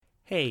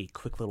Hey,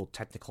 quick little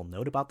technical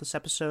note about this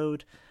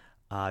episode.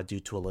 Due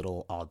to a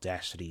little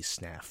Audacity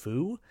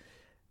snafu,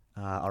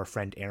 our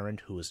friend Aaron,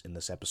 who was in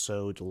this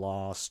episode,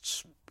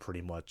 lost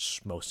pretty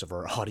much most of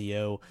her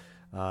audio.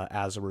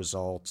 As a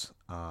result,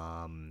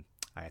 I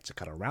had to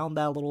cut around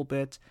that a little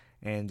bit,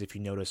 and if you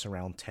notice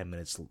around 10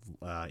 minutes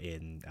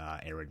in,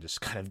 Aaron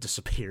just kind of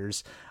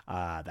disappears.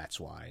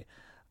 That's why.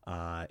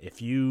 If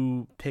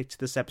you picked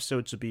this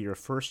episode to be your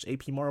first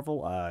AP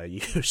Marvel, you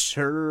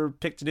sure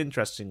picked an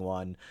interesting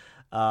one.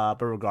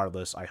 But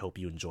regardless, I hope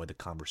you enjoy the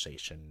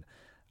conversation.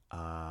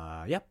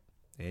 Yep,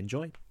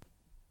 enjoy.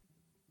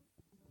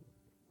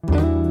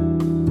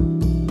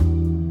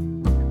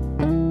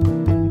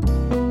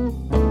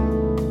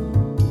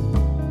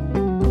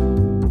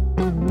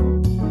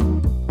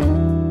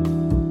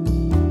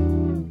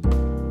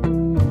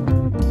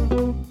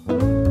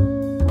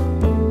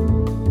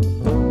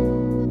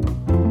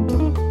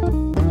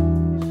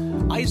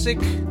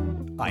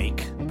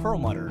 Ike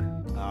Perlmutter.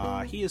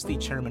 He is the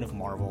chairman of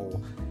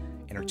Marvel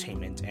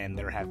Entertainment, and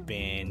there have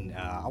been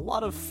a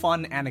lot of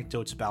fun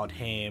anecdotes about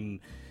him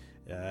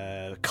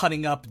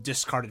cutting up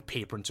discarded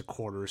paper into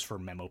quarters for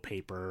memo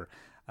paper,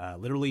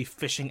 literally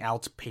fishing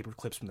out paper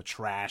clips from the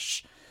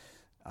trash.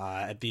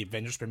 At the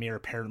Avengers premiere,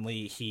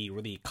 apparently he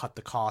really cut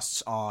the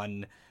costs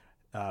on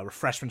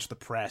refreshments for the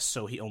press,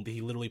 so he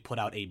literally put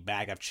out a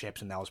bag of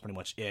chips, and that was pretty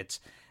much it.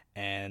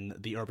 And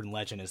the urban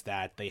legend is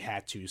that they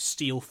had to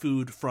steal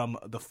food from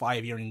the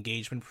 5-year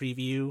engagement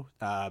preview,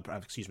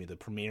 the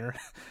premiere,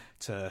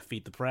 to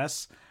feed the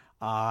press.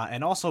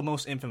 And also,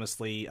 most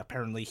infamously,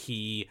 apparently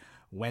he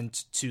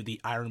went to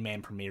the Iron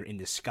Man premiere in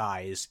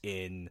disguise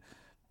in,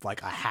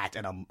 like, a hat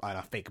and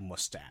a fake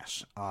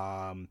mustache.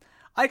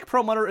 Ike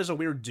Perlmutter is a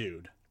weird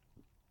dude.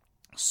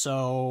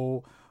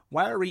 So,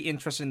 why are we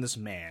interested in this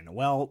man?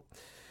 Well,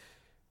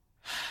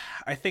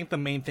 I think the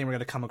main thing we're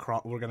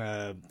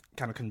gonna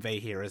kind of convey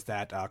here is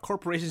that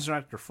corporations are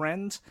not your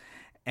friends,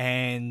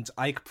 and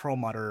Ike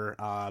Perlmutter,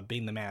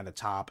 being the man at the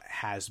top,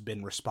 has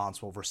been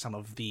responsible for some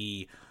of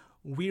the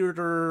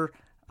weirder,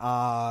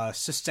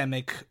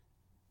 systemic,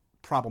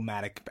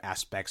 problematic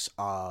aspects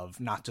of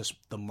not just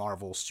the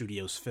Marvel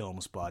Studios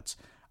films, but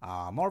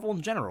Marvel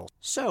in general.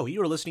 So,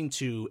 you are listening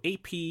to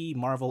AP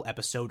Marvel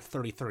Episode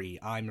 33.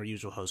 I'm your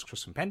usual host,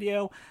 Chris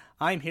Compendio.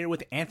 I'm here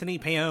with Anthony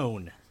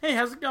Paone. Hey,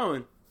 how's it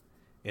going?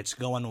 It's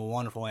going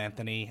wonderful,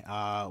 Anthony.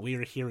 We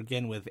are here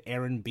again with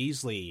Aaron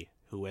Beasley,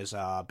 who has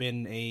had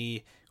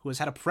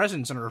a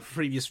presence in our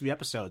previous few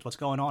episodes. What's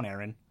going on,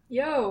 Aaron?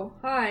 Yo,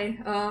 hi.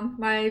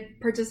 My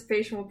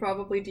participation will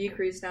probably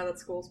decrease now that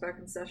school's back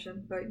in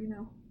session, but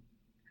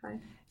hi.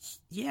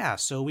 Yeah,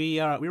 so we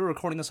were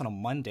recording this on a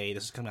Monday.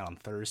 This is coming out on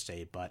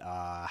Thursday, but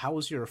how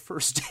was your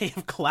first day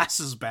of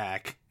classes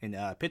back in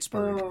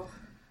Pittsburgh?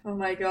 Oh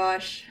my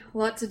gosh, a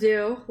lot to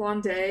do,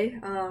 long day.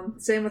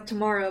 Same with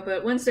tomorrow,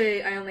 but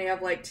Wednesday I only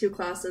have like 2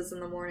 classes in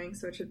the morning,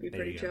 so it should be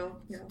pretty chill.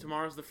 Yeah.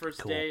 Tomorrow's the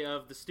first day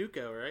of the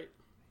Stuco, right?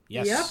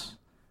 Yes. Yep.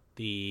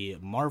 The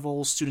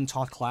Marvel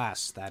student-taught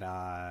class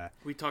that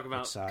we talk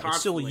about constantly. It's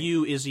still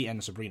you, Izzy,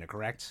 and Sabrina,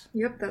 correct?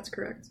 Yep, that's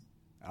correct.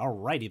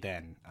 Alrighty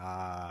then.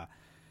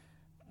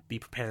 Be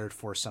prepared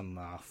for some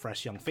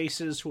fresh young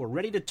faces who are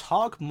ready to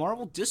talk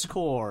Marvel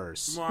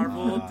Discourse.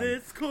 Marvel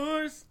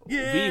Discourse,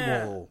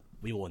 yeah!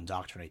 We will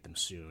indoctrinate them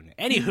soon.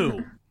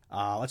 Anywho,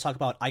 let's talk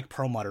about Ike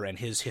Perlmutter and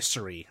his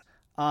history.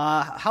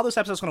 How this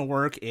episode's going to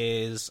work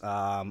is,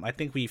 I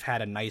think we've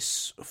had a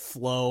nice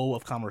flow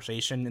of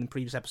conversation in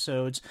previous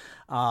episodes.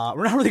 We're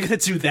not really going to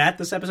do that.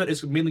 This episode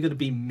is mainly going to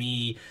be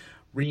me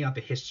reading out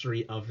the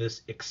history of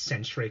this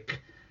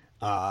eccentric,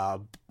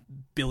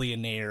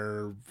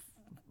 billionaire,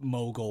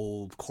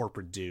 mogul,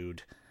 corporate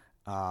dude.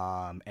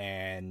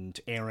 And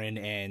Aaron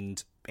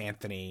and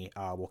Anthony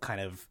will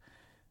kind of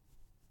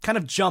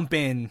jump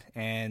in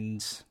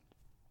and,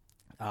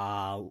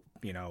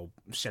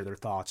 share their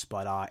thoughts.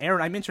 But,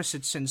 Aaron, I'm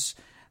interested, since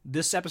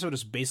this episode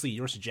is basically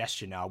your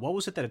suggestion now, what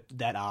was it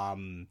that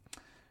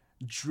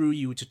drew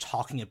you to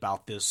talking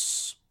about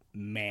this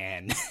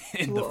man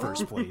in the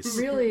first place?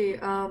 Really,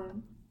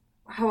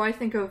 how I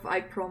think of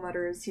Ike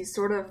Perlmutter is he's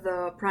sort of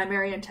the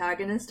primary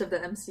antagonist of the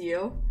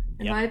MCU,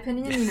 in my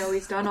opinion.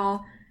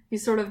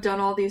 He's sort of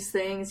done all these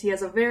things. He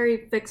has a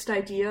very fixed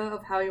idea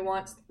of how he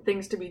wants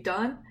things to be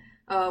done.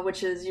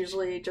 Which is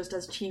usually just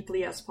as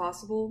cheaply as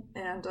possible,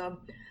 and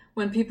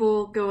when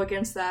people go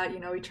against that,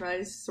 he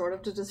tries sort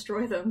of to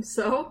destroy them.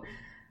 So,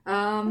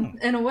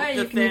 in a way,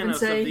 you can even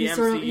say he's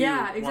sort of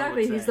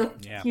exactly. He's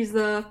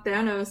the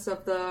Thanos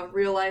of the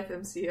real life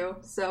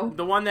MCU. So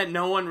the one that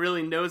no one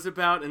really knows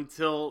about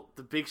until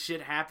the big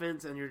shit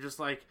happens, and you're just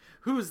like,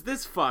 "Who's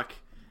this fuck?"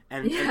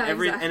 And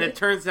it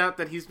turns out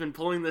that he's been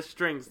pulling the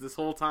strings this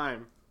whole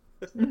time.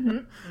 Mm-hmm.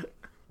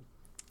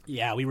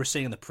 Yeah, we were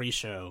saying in the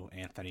pre-show,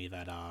 Anthony,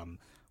 that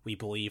we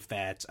believe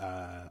that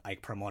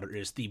Ike Perlmutter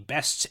is the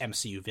best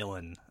MCU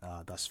villain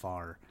thus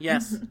far.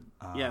 Yes,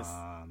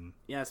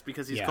 yes,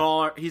 because he's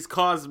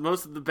caused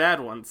most of the bad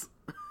ones.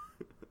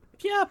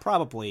 Yeah,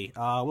 probably.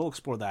 We'll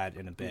explore that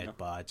in a bit,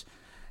 but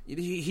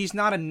he's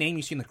not a name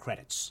you see in the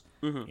credits.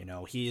 Mm-hmm. You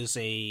know, he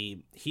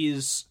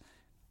is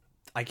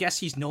I guess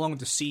he's no longer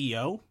the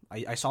CEO.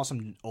 I saw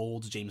some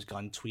old James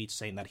Gunn tweets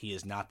saying that he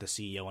is not the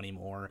CEO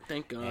anymore.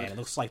 Thank God. And it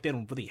looks like they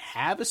don't really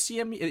have a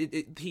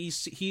CMO.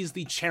 He's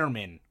the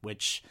chairman,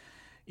 which,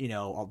 you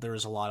know,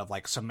 there's a lot of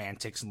like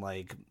semantics and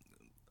like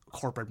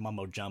corporate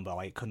mumbo jumbo.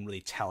 I couldn't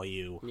really tell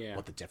you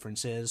what the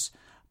difference is,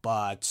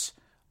 but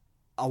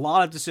a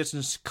lot of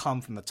decisions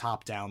come from the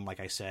top down, like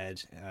I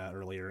said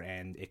earlier,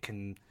 and it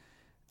can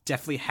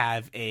definitely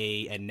have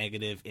a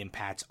negative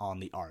impact on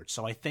the art.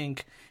 So I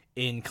think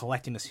in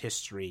collecting this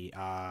history,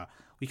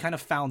 we kind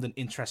of found an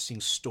interesting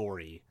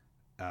story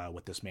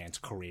with this man's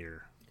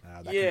career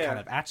that can kind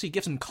of actually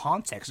give some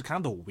context to kind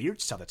of the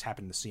weird stuff that's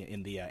happened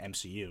in the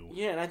MCU.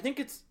 Yeah, and I think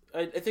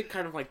I think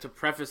kind of like to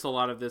preface a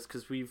lot of this,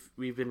 because we've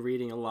been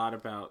reading a lot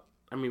about.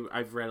 I mean,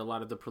 I've read a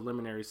lot of the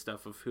preliminary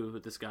stuff of who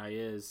this guy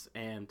is,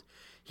 and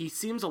he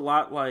seems a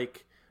lot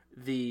like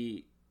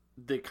the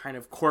kind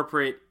of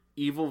corporate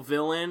evil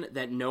villain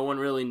that no one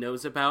really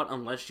knows about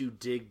unless you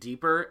dig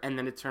deeper, and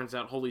then it turns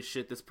out, holy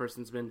shit, this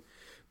person's been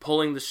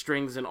pulling the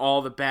strings in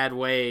all the bad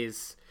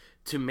ways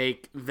to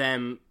make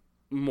them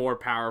more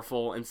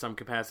powerful in some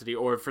capacity,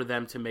 or for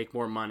them to make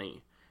more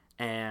money.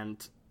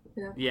 And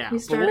he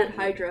started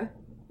Hydra.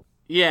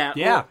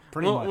 Yeah,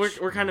 pretty much.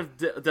 We're kind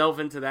of delve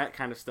into that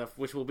kind of stuff,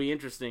 which will be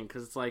interesting,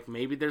 because it's like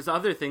maybe there's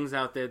other things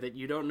out there that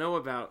you don't know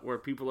about where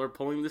people are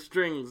pulling the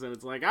strings, and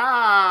it's like,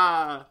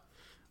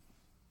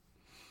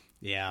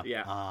 Yeah.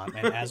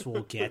 And as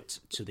we'll get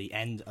to the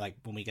end, like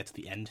when we get to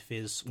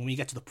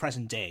the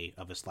present day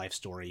of his life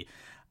story,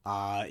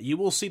 you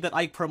will see that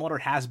Ike Perlmutter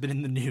has been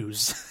in the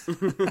news.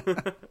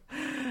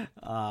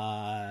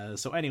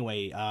 So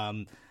anyway,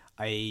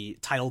 I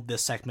titled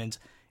this segment,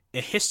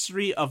 A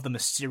History of the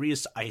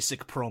Mysterious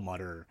Isaac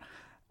Perlmutter.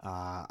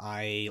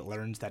 I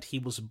learned that he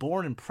was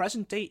born in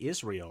present-day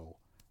Israel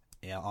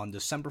on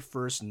December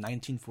 1st,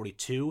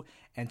 1942,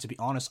 and to be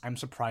honest, I'm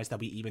surprised that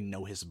we even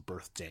know his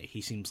birthday.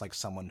 He seems like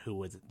someone who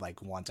would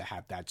like want to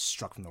have that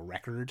struck from the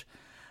record.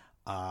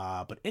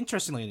 But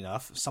interestingly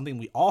enough, something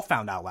we all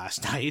found out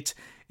last night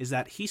is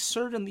that he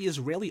served in the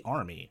Israeli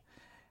army.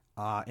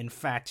 In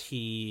fact,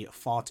 he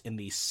fought in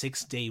the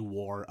Six-Day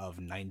War of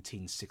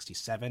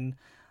 1967.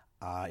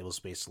 It was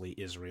basically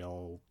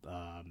Israel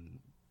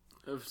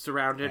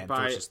surrounded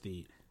by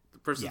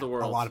versus the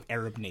world. A lot of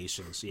Arab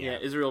nations. Yeah,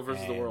 Israel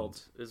versus the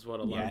world is what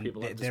a lot of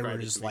people have described. There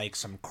was like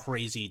some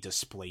crazy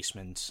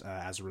displacement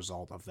as a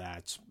result of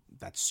that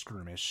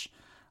skirmish.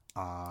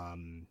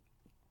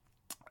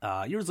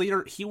 Years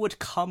later, he would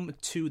come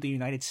to the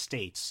United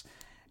States,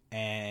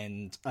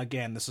 and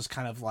again, this is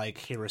kind of like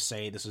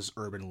hearsay. This is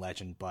urban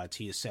legend, but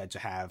he is said to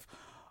have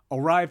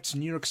arrived to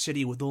New York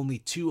City with only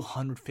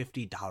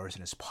 $250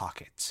 in his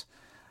pocket.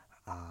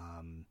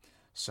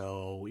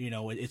 So, you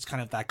know, it's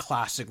kind of that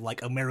classic,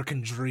 like,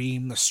 American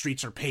dream, the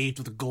streets are paved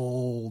with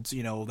gold,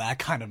 you know, that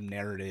kind of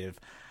narrative.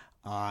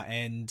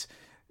 And,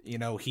 you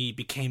know, he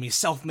became a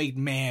self-made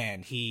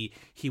man. He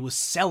was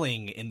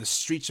selling in the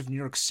streets of New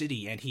York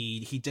City, and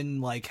he didn't,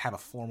 like, have a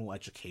formal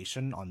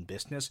education on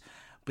business,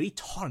 but he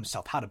taught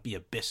himself how to be a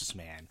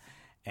businessman.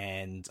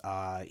 And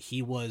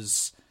he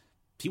was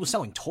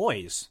selling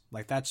toys.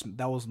 Like, that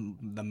was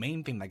the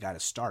main thing that got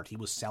his start. He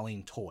was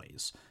selling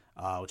toys.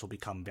 Which will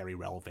become very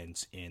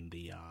relevant in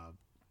the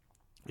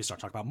we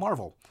start talking about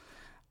Marvel.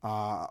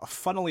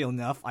 Funnily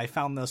enough, I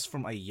found this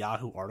from a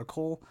Yahoo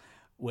article,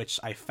 which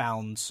I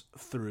found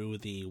through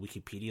the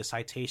Wikipedia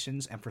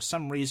citations, and for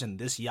some reason,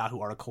 this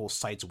Yahoo article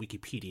cites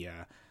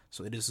Wikipedia,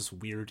 so it is this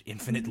weird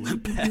infinite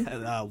loop.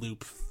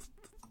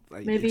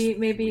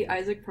 Maybe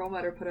Isaac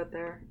Perlmutter put it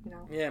there. You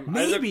know. Yeah,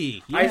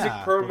 maybe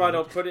Isaac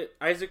Perlmutter put it.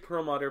 Isaac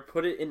Perlmutter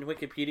put it in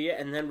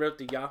Wikipedia, and then wrote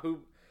the Yahoo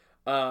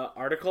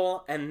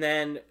article, and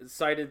then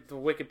cited the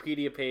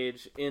Wikipedia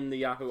page in the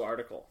Yahoo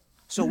article.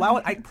 So why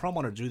would Ike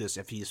Perlmutter do this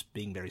if he's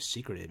being very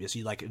secretive? Is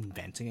he like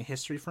inventing a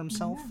history for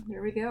himself? Yeah,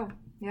 here we go.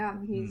 Yeah,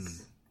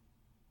 he's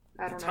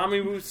I don't know. Tommy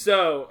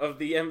Wiseau of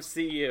the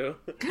MCU.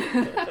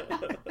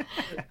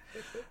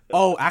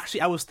 Oh,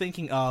 actually, I was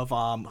thinking of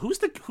who's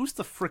the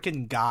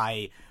frickin'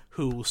 guy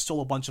who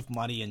stole a bunch of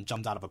money and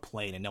jumped out of a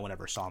plane and no one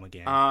ever saw him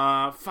again?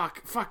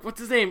 Fuck, what's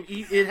his name?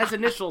 It has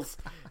initials.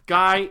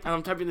 Guy,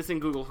 I'm typing this in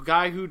Google.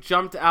 Guy who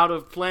jumped out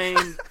of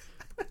plane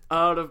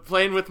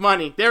with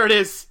money. There it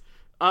is.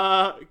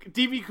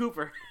 D.B.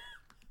 Cooper.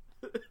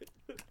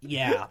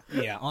 Yeah.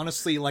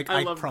 Honestly, like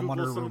Ike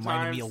Perlmutter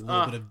reminded me a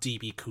little bit of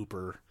D.B.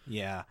 Cooper.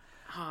 Yeah.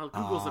 Oh,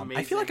 Google's amazing.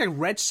 I feel like I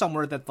read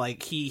somewhere that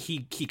like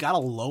he got a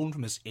loan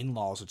from his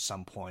in-laws at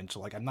some point. So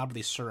like I'm not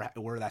really sure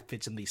where that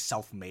fits in the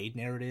self-made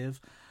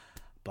narrative.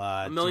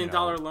 But $1 million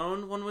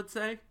loan, one would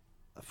say.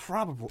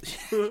 Probably.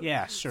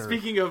 Yeah, sure.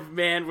 Speaking of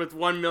man with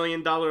 $1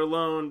 million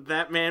loan,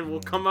 that man will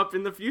come up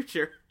in the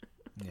future.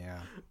 Yeah.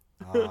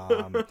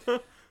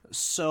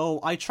 So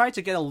I tried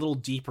to get a little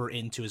deeper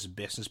into his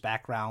business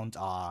background.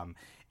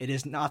 It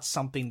is not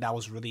something that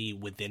was really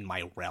within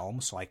my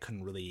realm, so I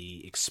couldn't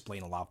really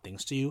explain a lot of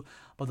things to you.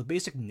 But the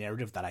basic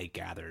narrative that I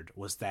gathered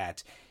was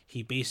that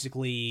he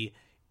basically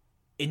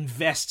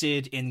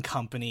invested in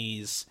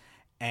companies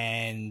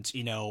and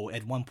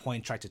at one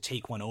point tried to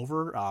take one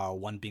over.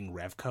 One being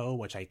Revco,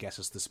 which I guess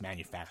is this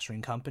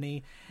manufacturing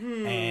company.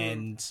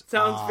 And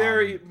sounds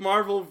very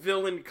Marvel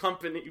villain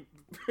company.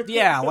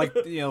 Yeah, like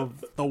the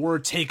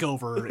word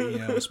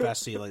takeover,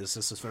 especially like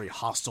this very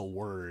hostile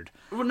word.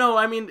 Well, no,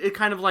 I mean it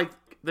kind of like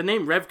the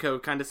name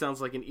Revco kind of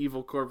sounds like an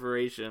evil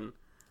corporation.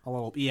 A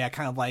little, yeah,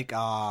 kind of like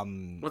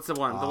what's the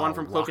one? The one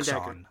from Cloak and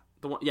Dagger.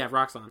 The one, yeah,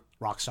 Roxxon.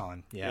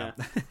 Roxxon, yeah.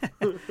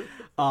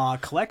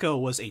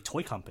 Coleco was a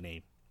toy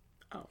company.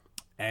 Oh.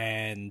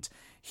 And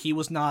he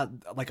was not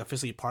like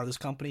officially part of this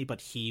company,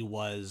 but he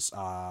was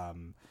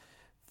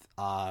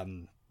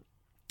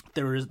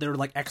there were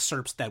like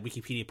excerpts that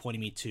Wikipedia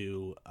pointed me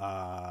to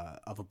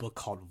of a book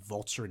called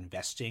Vulture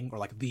Investing, or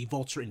like the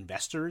Vulture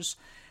Investors,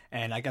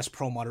 and I guess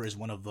Perlmutter is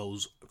one of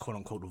those quote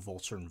unquote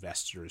Vulture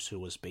investors who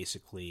was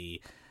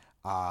basically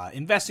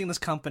investing in this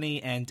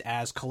company, and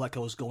as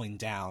Coleco was going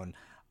down,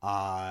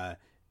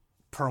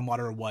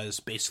 Perlmutter was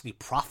basically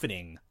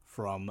profiting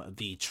from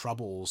the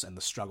troubles and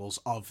the struggles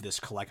of this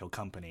Coleco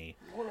company.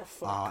 What a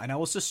fuck. And I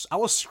was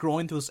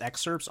scrolling through those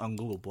excerpts on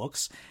Google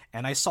Books,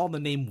 and I saw the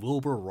name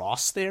Wilbur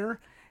Ross there.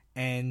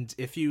 And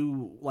if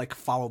you like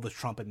follow the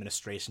Trump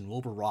administration,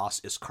 Wilbur Ross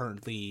is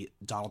currently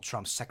Donald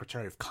Trump's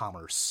Secretary of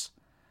Commerce.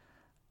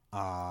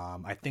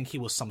 I think he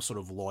was some sort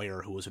of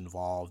lawyer who was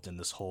involved in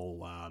this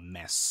whole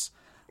mess.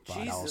 But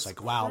Jesus I was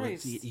like, wow,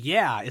 Christ.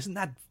 Yeah, isn't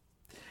that?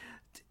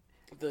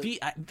 The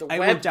I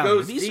web wrote down,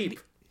 goes deep.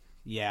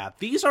 Yeah,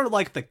 these are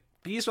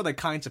the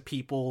kinds of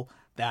people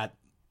that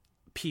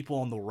people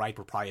on the right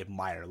would probably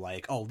admire.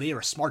 Like, oh, they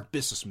are smart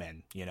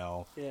businessmen,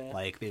 Yeah.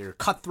 like they're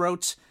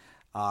cutthroat,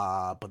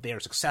 but they are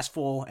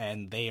successful,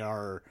 and they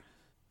are,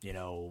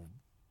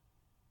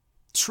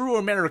 true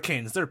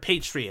Americans. They're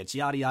patriots.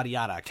 Yada yada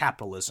yada.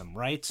 Capitalism,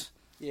 right?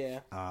 Yeah.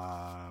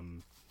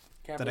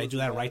 Did I do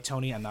that right,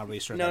 Tony? I'm not really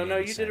sure. No,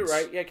 you did it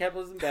right. Yeah,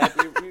 capitalism bad.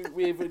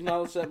 We've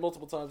acknowledged that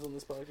multiple times on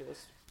this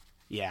podcast.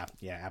 Yeah,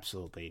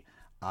 absolutely.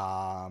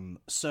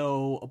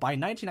 So by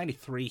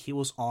 1993, he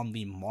was on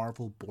the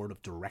Marvel board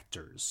of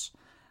directors,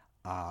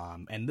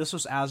 and this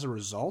was as a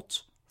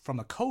result from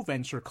a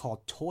co-venture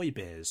called Toy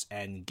Biz.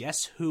 And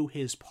guess who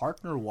his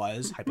partner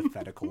was?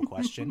 Hypothetical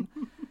question.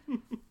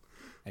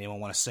 Anyone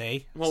want to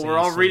say? Well, we're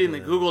all reading the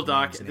Google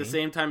Doc at the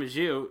same time as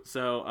you,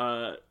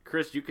 so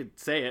Chris, you could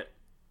say it.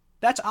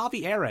 That's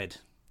Avi Arad.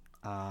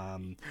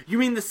 You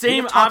mean the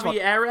same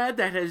Avi Arad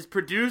that has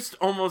produced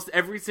almost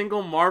every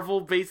single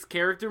Marvel-based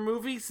character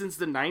movie since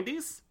the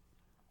 90s?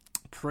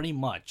 Pretty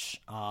much.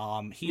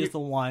 He is the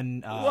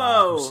one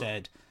who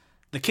said,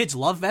 "The kids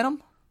love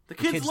Venom." The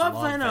kids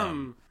love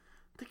Venom.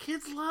 The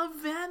kids love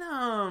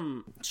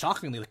Venom.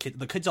 Shockingly,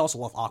 the kids also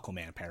love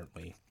Aquaman.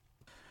 Apparently,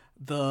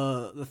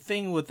 the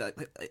thing with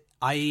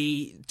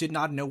I did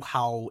not know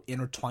how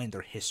intertwined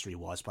their history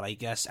was, but I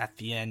guess at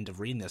the end of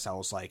reading this, I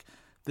was like,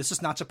 this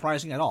is not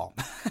surprising at all.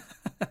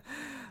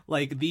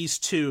 Like, these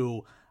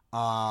two,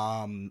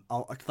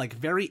 like,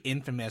 very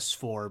infamous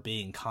for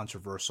being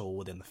controversial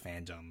within the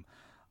fandom.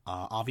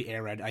 Avi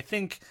Arad, I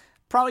think,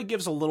 probably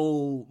gives a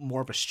little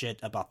more of a shit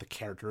about the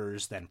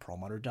characters than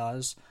Perlmutter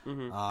does.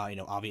 Mm-hmm.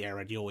 Avi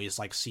Arad, you always,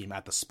 like, see him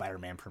at the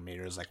Spider-Man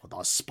premieres, like, with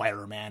a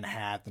Spider-Man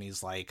hat, and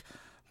he's, like,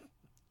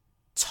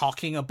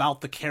 talking about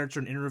the character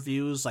in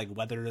interviews, like,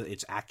 whether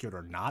it's accurate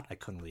or not, I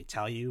couldn't really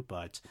tell you,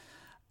 but,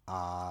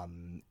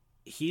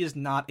 he is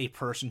not a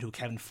person who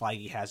Kevin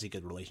Feige has a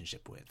good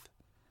relationship with.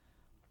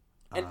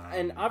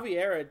 And Avi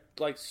Arad,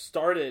 like,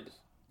 started,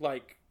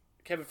 like,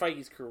 Kevin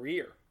Feige's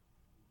career.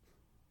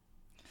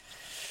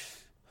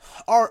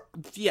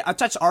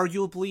 That's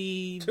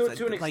arguably...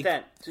 To an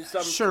extent.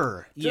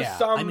 Sure, yeah.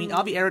 I mean,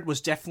 Avi Arad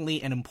was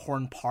definitely an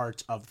important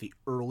part of the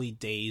early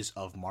days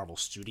of Marvel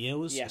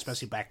Studios, yes.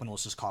 Especially back when it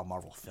was just called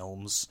Marvel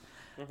Films,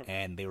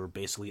 and they were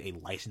basically a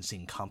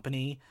licensing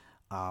company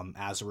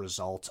as a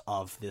result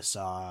of this...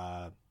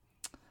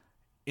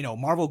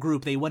 Marvel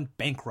Group, they went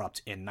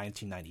bankrupt in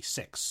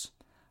 1996.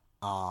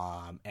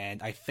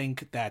 And I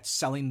think that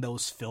selling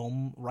those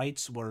film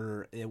rights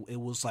it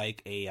was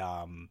like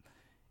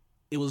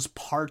it was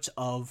part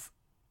of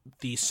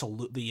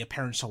the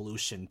apparent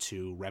solution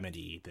to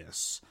remedy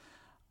this.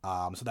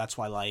 So that's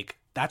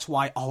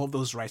why all of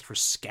those rights were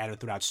scattered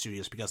throughout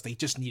studios, because they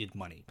just needed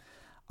money.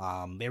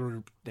 They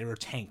were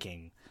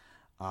tanking.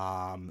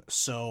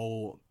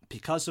 So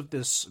because of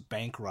this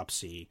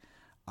bankruptcy,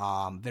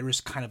 there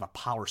was kind of a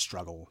power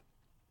struggle,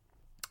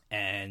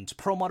 and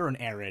Perlmutter and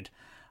Arad,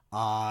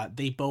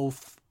 they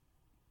both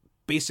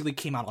basically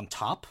came out on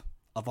top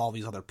of all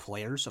these other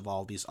players, of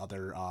all these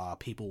other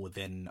people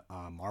within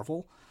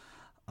Marvel,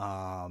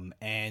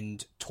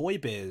 and Toy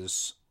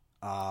Biz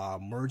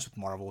merged with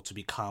Marvel to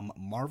become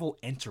Marvel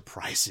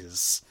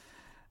Enterprises,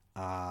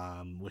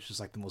 which is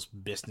like the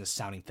most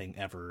business-sounding thing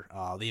ever.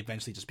 They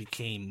eventually just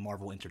became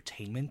Marvel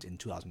Entertainment in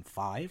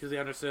 2005. Because they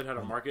understood how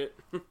to market.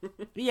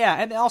 Yeah,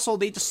 and also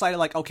they decided,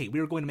 like, okay,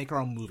 we were going to make our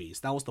own movies.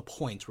 That was the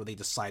point where they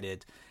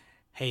decided,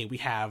 hey, we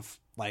have,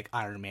 like,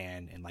 Iron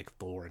Man and, like,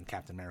 Thor and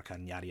Captain America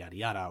and yada, yada,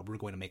 yada. We're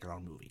going to make our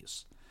own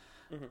movies.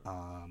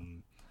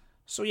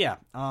 So yeah,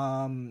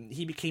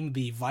 he became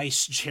the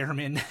vice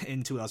chairman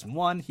in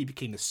 2001. He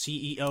became the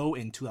CEO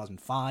in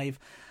 2005.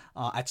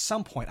 At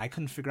some point, I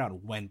couldn't figure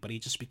out when, but he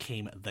just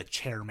became the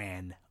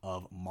chairman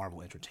of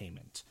Marvel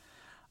Entertainment.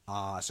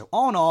 So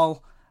all in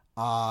all,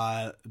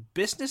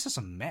 business is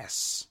a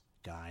mess,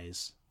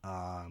 guys.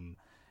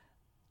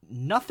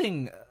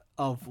 Nothing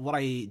of what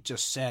I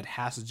just said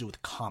has to do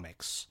with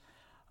comics,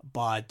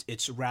 but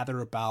it's rather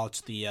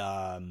about the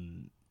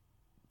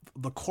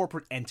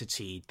corporate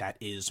entity that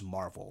is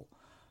Marvel.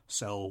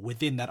 So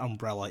within that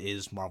umbrella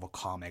is Marvel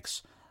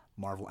Comics,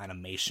 Marvel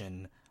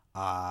Animation,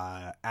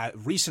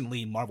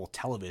 recently Marvel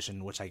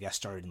Television, which I guess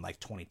started in like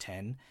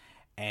 2010,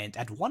 and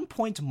at one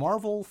point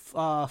Marvel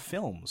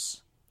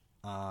Films.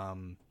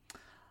 A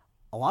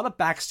lot of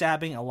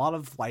backstabbing, a lot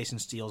of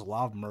license deals, a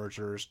lot of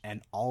mergers,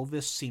 and all of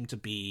this seemed to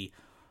be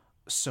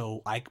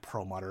so Ike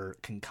Perlmutter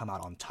can come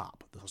out on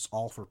top. This was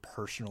all for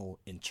personal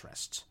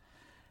interest.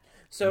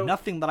 So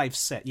nothing that I've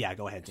said. Yeah,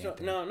 go ahead, Dan.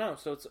 No.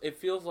 So it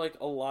feels like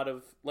a lot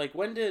of like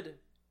when did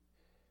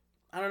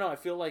I don't know. I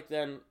feel like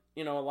then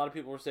a lot of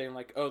people were saying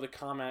like, oh, the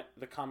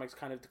comics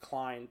kind of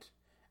declined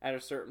at a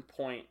certain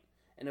point,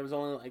 and it was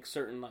only like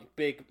certain like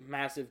big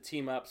massive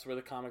team ups where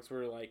the comics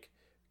were like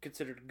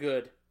considered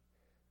good.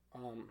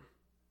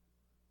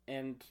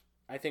 And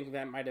I think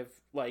that might have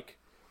like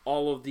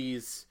all of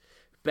these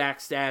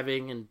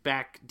backstabbing and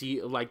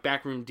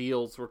backroom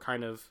deals were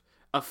kind of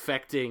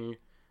affecting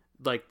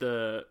like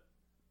the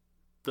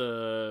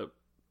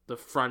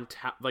front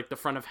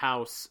of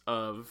house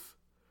of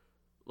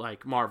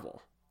like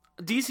Marvel.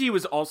 DC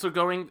was also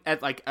going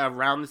at like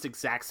around this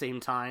exact same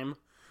time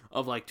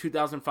of like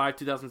 2005,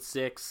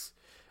 2006.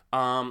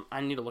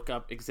 I need to look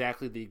up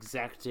exactly the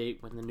exact date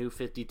when the New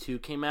 52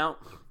 came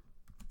out.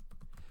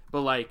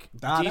 But like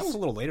that was a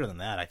little later than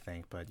that, I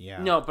think. But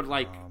yeah, no, but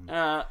like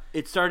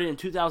it started in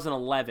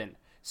 2011.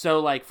 So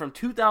like from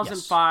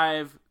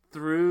 2005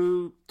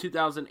 through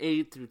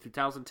 2008 through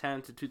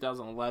 2010 to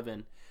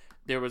 2011,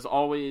 there was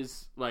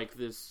always like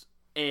this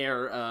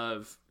air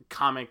of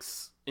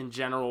comics in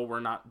general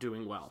were not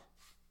doing well.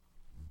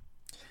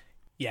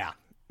 Yeah,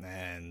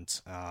 and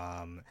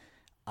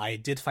I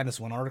did find this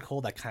one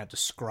article that kind of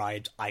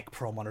described Ike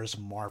Perlmutter's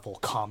Marvel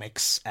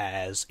Comics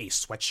as a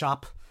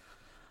sweatshop.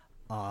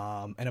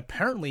 And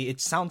apparently it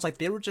sounds like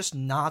they were just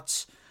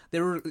not,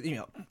 there were,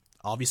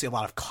 obviously a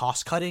lot of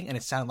cost cutting, and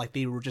it sounded like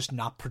they were just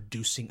not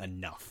producing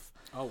enough.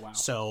 Oh, wow.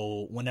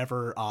 So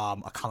whenever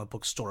a comic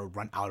book store would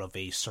run out of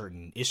a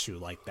certain issue,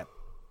 like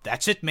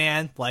that's it,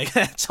 man. Like,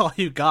 that's all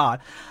you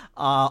got.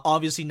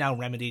 Obviously now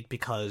remedied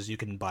because you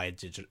can buy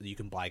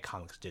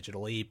comics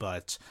digitally,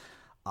 but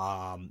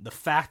the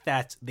fact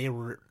that they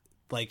were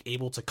like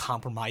able to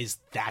compromise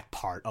that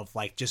part of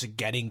like just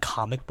getting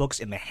comic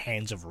books in the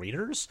hands of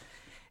readers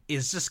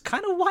is just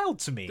kind of wild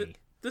to me.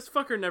 This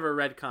fucker never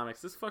read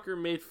comics. This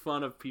fucker made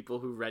fun of people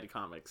who read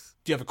comics.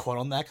 Do you have a quote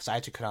on that? Because I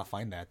actually could not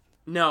find that.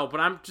 No, but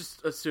I'm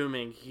just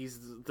assuming he's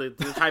the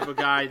type of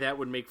guy that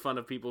would make fun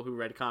of people who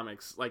read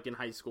comics, like in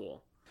high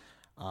school.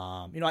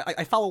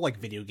 I follow like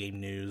video game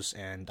news,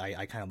 and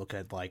I kind of look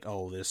at like,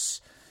 oh,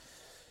 this,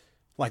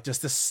 like, does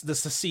the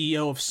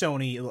CEO of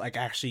Sony like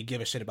actually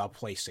give a shit about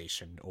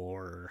PlayStation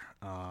or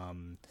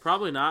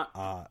Probably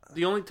not.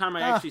 The only time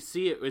I actually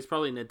see it is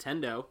probably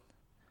Nintendo.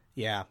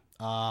 Yeah.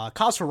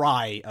 Kaz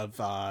Hirai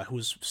of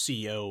who's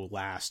CEO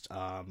last,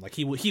 like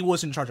he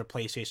was in charge of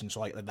PlayStation, so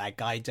like that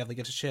guy definitely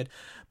gives a shit.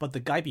 But the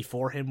guy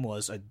before him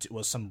was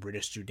some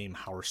British dude named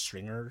Howard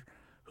Stringer,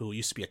 who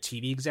used to be a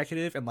TV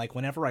executive, and like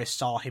whenever I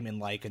saw him in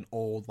like an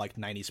old like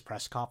 90s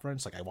press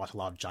conference, like I watch a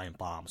lot of Giant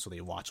Bomb, so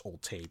they watch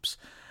old tapes.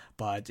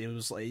 But it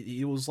was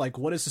like,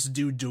 what is this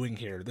dude doing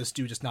here? This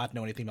dude does not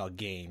know anything about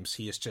games.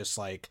 He is just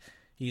like,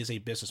 he is a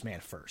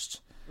businessman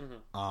first.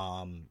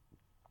 Mm-hmm.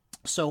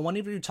 So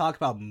whenever you talk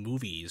about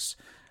movies,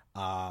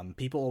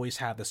 people always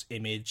have this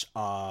image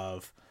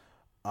of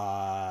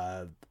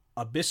a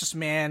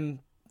businessman,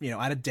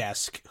 at a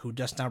desk who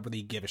does not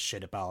really give a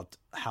shit about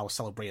how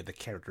celebrated the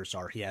characters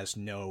are. He has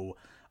no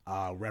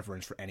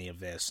reverence for any of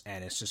this,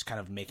 and it's just kind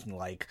of making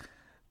like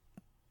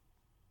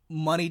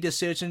money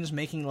decisions,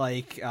 making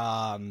like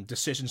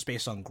decisions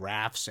based on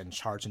graphs and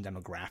charts and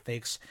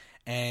demographics,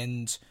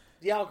 and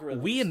the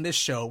algorithms. We in this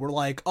show were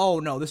like, oh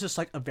no, this is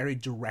like a very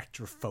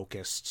director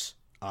focused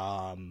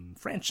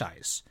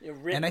franchise,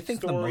 and I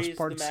think for the most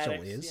part it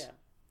still is.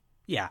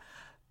 Yeah.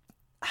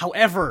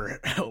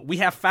 However, we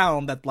have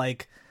found that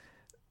like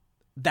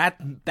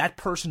that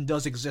person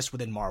does exist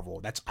within Marvel.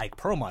 That's Ike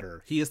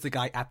Perlmutter. He is the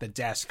guy at the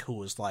desk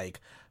who is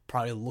like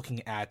probably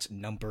looking at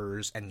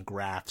numbers and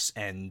graphs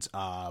and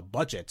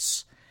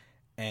budgets,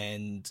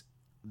 and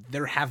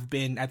there have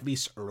been, at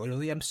least earlier in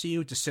the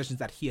MCU, decisions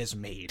that he has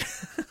made.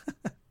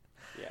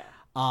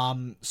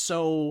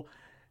 So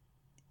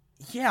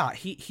yeah,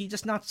 he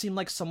does not seem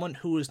like someone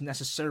who is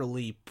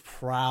necessarily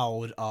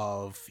proud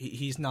of.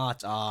 He's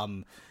not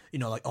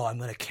like, oh, I'm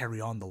gonna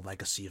carry on the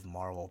legacy of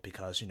Marvel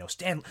because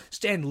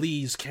Stan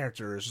Lee's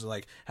characters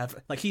like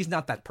he's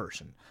not that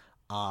person.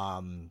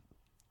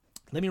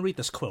 Let me read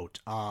this quote.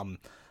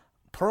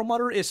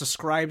 Perlmutter is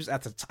described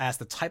as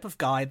the type of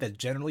guy that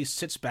generally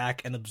sits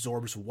back and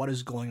absorbs what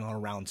is going on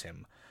around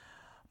him.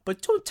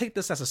 But don't take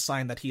this as a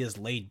sign that he is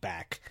laid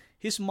back.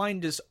 His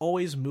mind is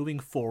always moving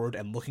forward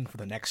and looking for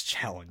the next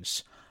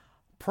challenge.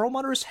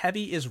 Perlmutter's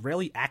heavy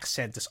Israeli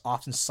accent is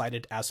often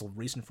cited as a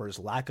reason for his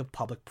lack of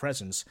public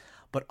presence,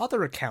 but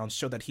other accounts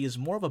show that he is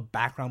more of a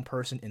background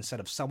person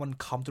instead of someone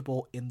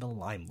comfortable in the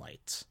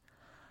limelight.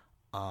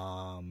 So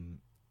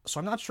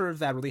I'm not sure if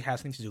that really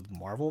has anything to do with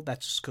Marvel.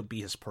 That just could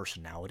be his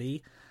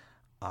personality.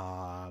 There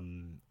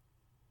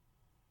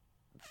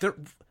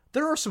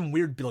are some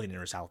weird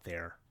billionaires out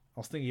there. I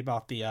was thinking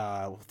about the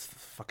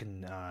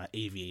fucking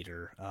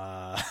Aviator.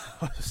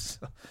 What was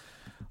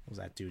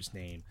that dude's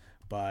name?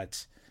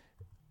 But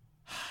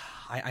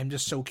I'm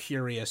just so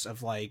curious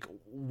of like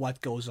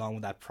what goes on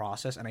with that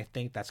process, and I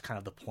think that's kind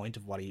of the point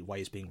of why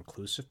he's being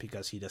reclusive,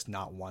 because he does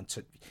not want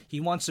to. He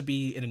wants to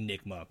be an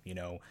enigma, you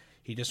know.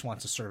 He just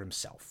wants to serve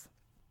himself.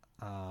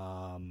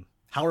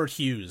 Howard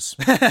Hughes.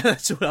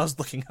 That's what I was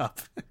looking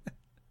up.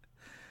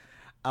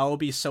 I will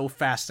be so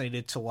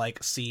fascinated to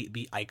like see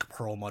the Ike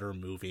Perlmutter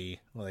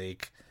movie,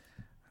 like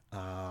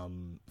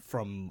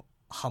from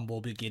humble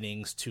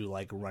beginnings to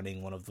like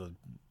running one of the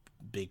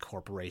big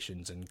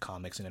corporations in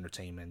comics and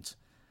entertainment.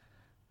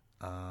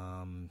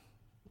 How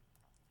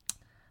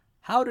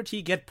did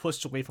he get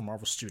pushed away from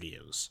Marvel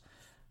Studios?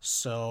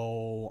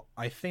 So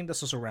I think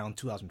this was around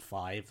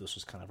 2005. This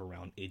was kind of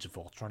around Age of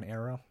Ultron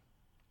era,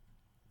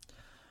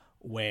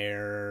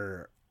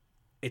 where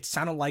it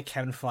sounded like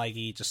Kevin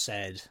Feige just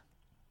said,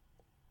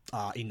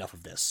 enough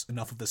of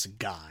this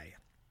guy.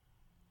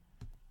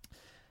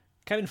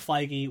 Kevin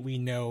Feige, we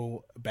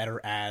know better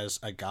as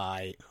a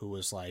guy who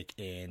was like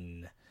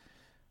who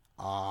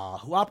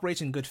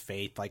operates in good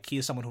faith. Like, he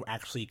is someone who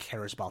actually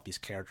cares about these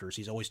characters.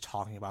 He's always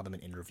talking about them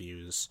in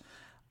interviews.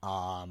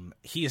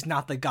 He is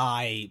not the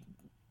guy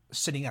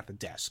sitting at the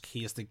desk.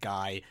 He is the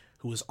guy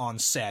who is on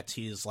set.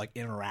 He is like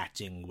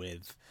interacting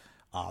with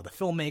the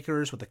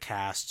filmmakers, with the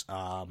cast.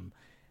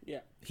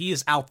 He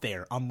is out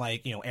there.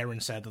 Unlike, Aaron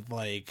said that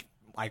like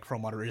Ike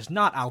Perlmutter is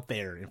not out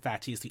there. In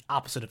fact, he's the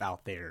opposite of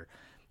out there.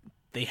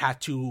 They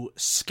had to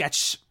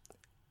sketch.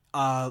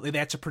 They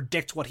had to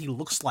predict what he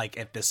looks like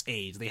at this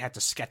age. They had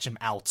to sketch him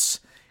out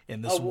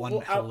in this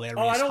hilarious.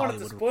 I don't want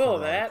to spoil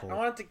that. Article. I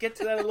wanted to get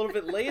to that a little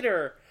bit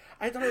later.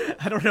 I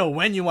don't know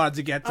when you wanted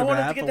to get to that. I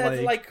wanted to get that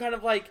to like kind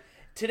of like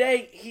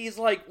today. He's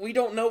like, we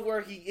don't know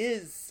where he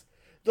is.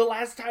 The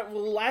last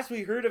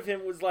we heard of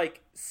him was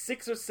like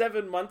 6 or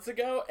 7 months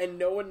ago, and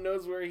no one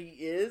knows where he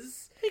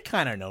is. We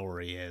kind of know where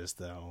he is,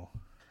 though.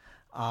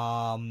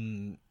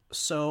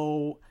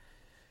 So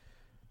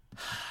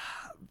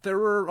there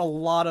were a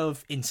lot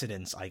of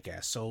incidents, I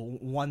guess. So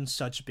one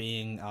such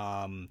being, he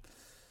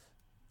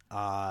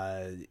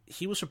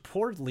was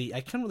reportedly,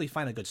 I couldn't really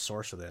find a good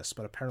source for this,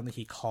 but apparently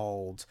he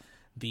called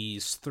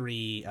these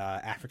 3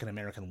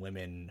 African-American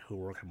women who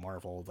work at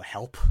Marvel the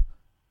Help.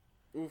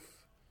 Oof.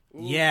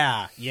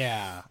 Yeah.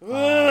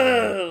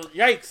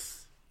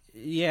 Yikes.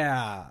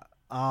 Yeah.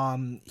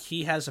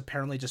 He has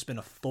apparently just been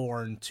a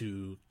thorn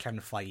to Kevin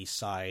Feige's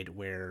side,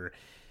 where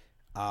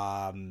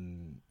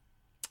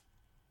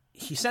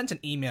he sent an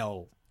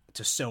email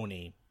to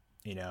Sony,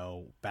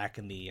 back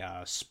in the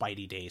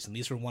Spidey days, and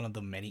these were one of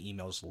the many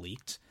emails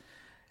leaked.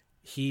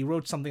 He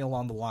wrote something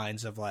along the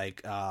lines of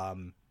like,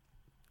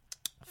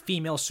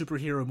 female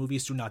superhero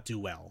movies do not do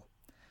well.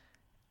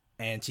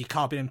 And he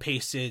copied and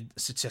pasted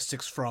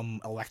statistics from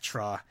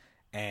Elektra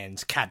and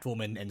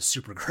Catwoman and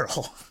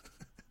Supergirl.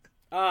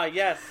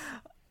 Yes.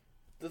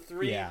 The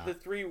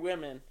three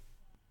women.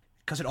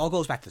 Because it all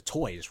goes back to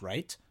toys,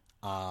 right?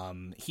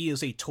 He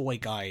is a toy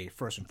guy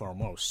first and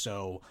foremost.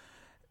 So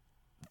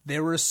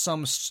there was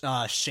some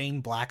Shane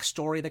Black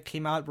story that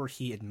came out where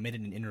he admitted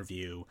in an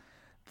interview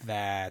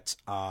that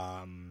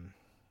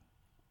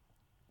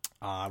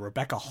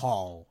Rebecca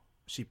Hall,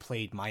 she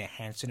played Maya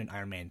Hansen in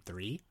Iron Man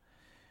 3.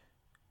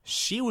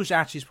 She was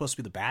actually supposed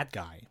to be the bad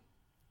guy.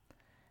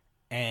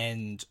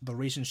 And the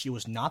reason she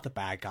was not the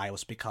bad guy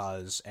was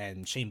because,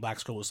 and Shane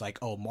Black's quote was like,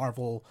 oh,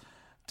 Marvel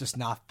does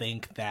not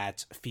think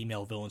that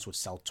female villains would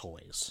sell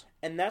toys.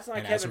 And that's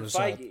not Kevin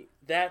Feige.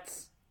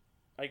 That's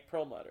Ike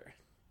Perlmutter.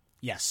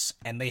 Yes,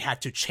 and they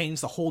had to change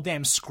the whole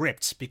damn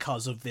script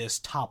because of this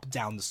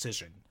top-down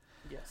decision.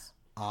 Yes.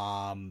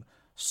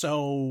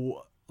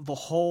 So the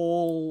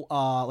whole,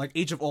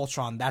 Age of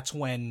Ultron, that's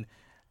when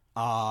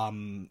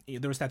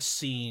there was that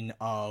scene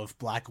of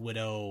Black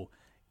Widow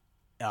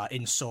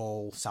in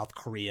Seoul, South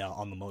Korea,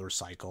 on the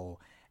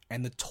motorcycle,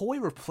 and the toy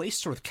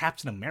replaced her with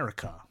Captain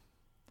America.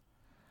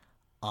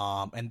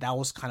 And that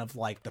was kind of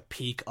like the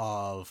peak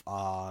of,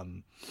 why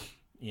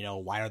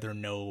are there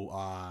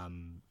no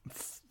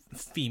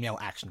female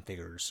action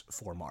figures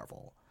for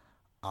Marvel?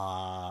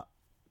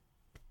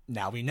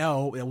 Now we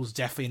know it was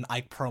definitely an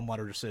Ike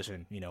Perlmutter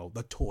decision,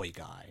 the toy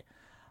guy.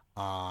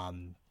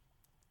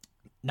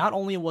 Not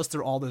only was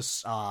there all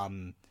this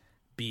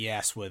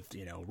BS with,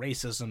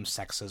 racism,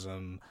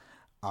 sexism,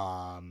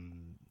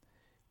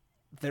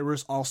 there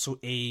was also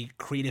a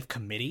creative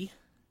committee.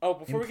 Oh,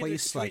 before we get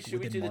to, should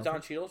we do the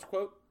Don Cheadle's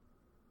quote?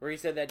 where he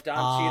said that Don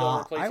Cheadle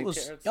replacing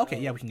Terrence okay.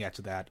 Howard. Yeah, we can get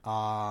to that.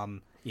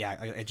 Yeah,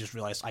 I just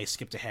realized I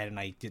skipped ahead and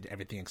I did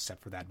everything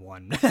except for that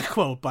one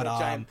quote. But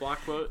giant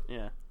block quote.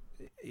 Yeah.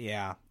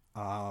 Yeah.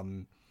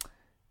 So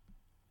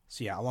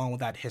yeah, along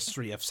with that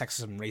history of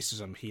sexism and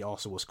racism, he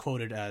also was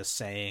quoted as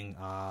saying,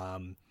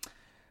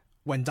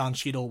 when Don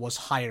Cheadle was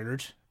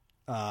hired,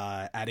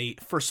 at a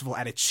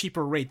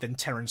cheaper rate than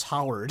Terrence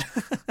Howard.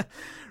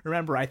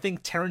 Remember, I think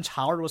Terrence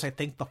Howard was,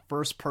 the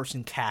first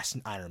person cast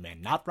in Iron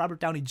Man, not Robert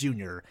Downey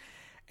Jr.,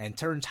 and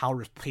Terrence Howard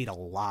was paid a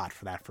lot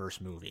for that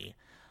first movie.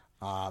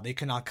 They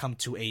could not come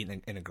to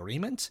an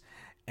agreement,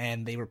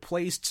 and they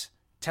replaced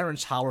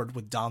Terrence Howard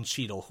with Don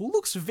Cheadle, who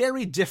looks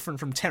very different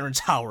from Terrence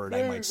Howard,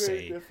 I might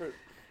say. Very different.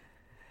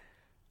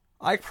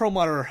 Ike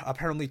Perlmutter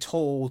apparently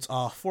told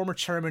former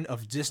chairman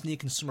of Disney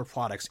Consumer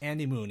Products,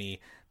 Andy Mooney,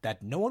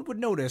 that no one would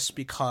notice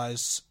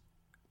because,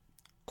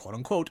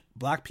 quote-unquote,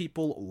 black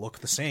people look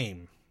the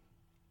same.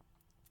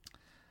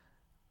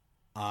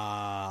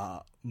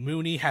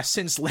 Mooney has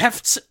since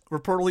left,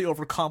 reportedly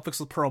over conflicts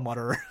with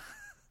Perlmutter,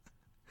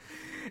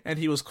 and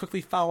he was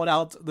quickly followed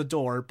out the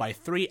door by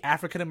 3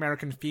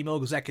 African-American female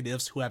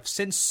executives who have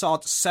since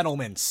sought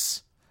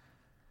settlements.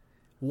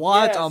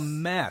 What a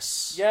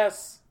mess.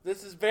 Yes.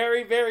 This is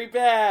very, very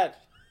bad.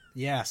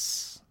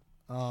 Yes.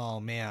 Oh,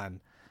 man.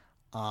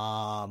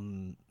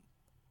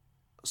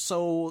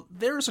 So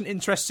there's an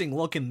interesting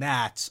look in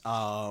that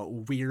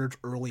weird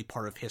early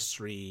part of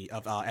history,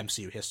 of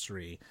MCU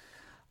history.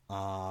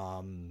 Part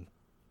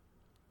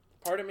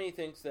of me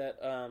thinks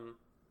that,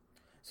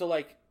 so,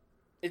 like,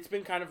 it's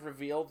been kind of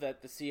revealed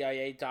that the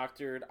CIA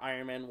doctored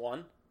Iron Man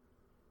 1.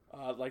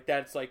 Like,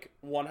 that's, like,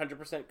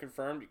 100%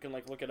 confirmed. You can,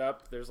 like, look it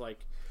up. There's, like,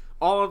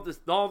 all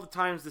the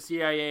times the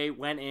CIA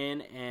went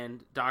in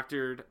and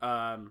doctored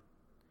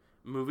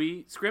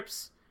movie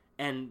scripts,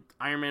 and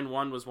Iron Man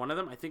 1 was one of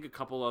them. I think a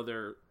couple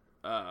other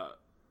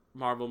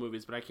Marvel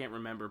movies, but I can't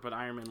remember. But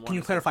Iron Man 1... Can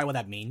you clarify what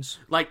that means?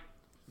 Like,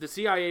 the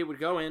CIA would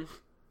go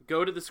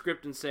to the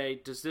script and say,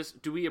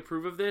 do we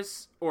approve of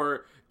this?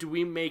 Or do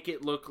we make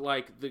it look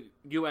like the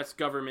U.S.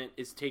 government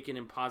is taken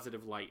in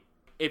positive light?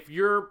 If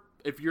you're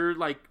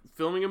like,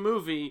 filming a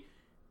movie,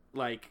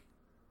 like,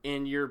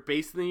 and you're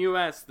based in the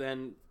U.S.,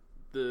 then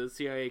the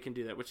CIA can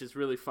do that, which is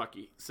really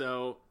fucky.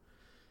 So,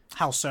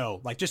 how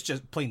so? Like,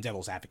 just playing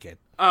devil's advocate.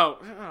 Oh,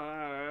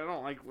 I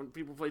don't like when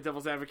people play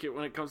devil's advocate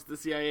when it comes to the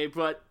CIA,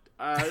 but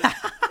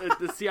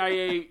the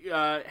CIA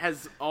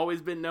has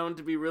always been known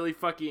to be really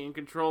fucky and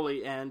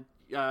controlly and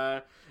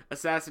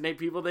assassinate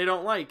people they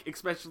don't like,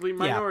 especially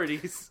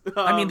minorities.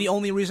 Yeah. I mean, the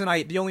only reason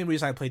I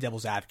play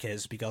devil's advocate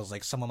is because,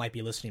 like, someone might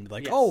be listening and be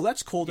like, yes. Oh,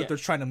 that's cool that they're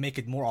trying to make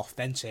it more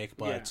authentic,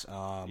 but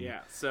so,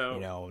 you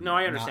know, no,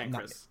 I understand,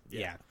 Chris.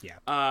 Yeah.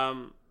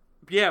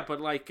 But,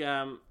 like,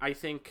 I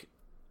think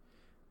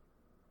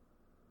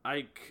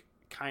I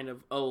kind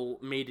of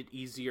made it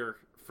easier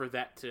for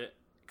that to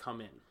come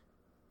in.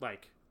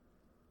 Like,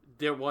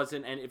 there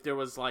wasn't, and if there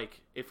was,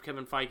 like, if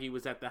Kevin Feige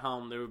was at the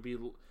helm, there would be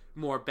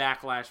more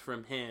backlash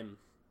from him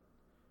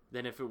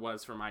than if it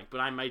was from Mike.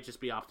 But I might just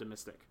be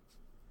optimistic.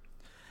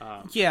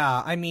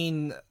 Yeah, I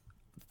mean,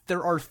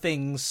 there are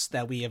things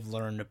that we have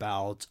learned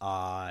about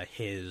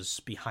his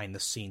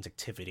behind-the-scenes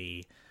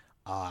activity,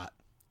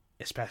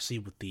 especially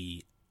with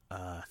the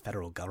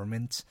federal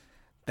government,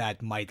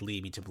 that might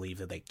lead me to believe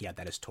that, like, yeah,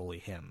 that is totally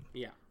him.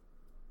 Yeah.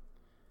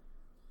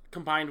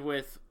 Combined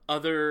with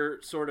other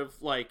sort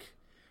of, like,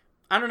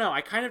 I don't know,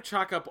 I kind of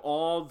chalk up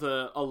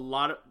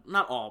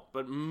not all,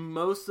 but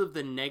most of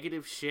the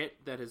negative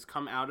shit that has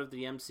come out of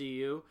the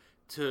MCU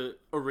to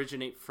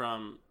originate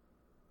from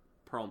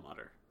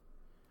Perlmutter.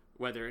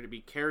 Whether it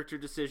be character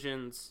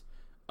decisions,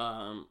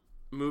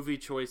 movie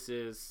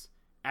choices,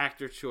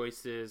 actor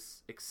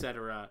choices,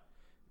 etc.,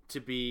 to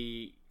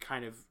be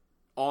kind of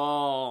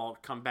all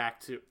come back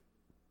to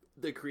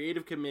the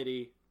creative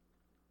committee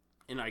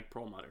and Ike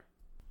Perlmutter.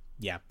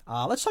 Yeah.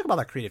 Let's talk about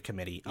that creative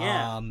committee.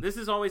 Yeah. This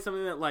is always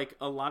something that, like,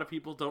 a lot of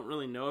people don't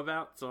really know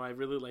about, so I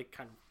really like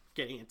kind of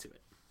getting into it.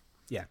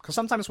 Yeah, because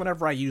sometimes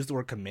whenever I use the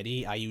word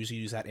committee, I usually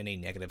use that in a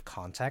negative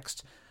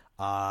context.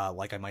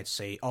 Like I might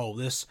say, oh,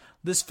 this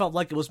felt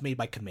like it was made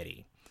by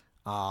committee.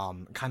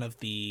 Kind of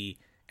the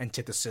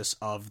antithesis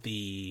of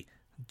the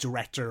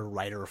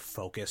director-writer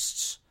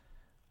focused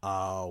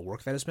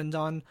work that has been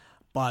done.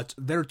 But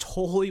there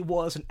totally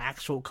was an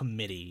actual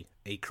committee,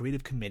 a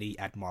creative committee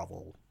at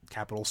Marvel,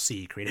 capital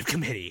C, creative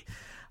committee.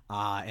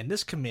 And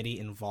this committee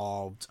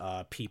involved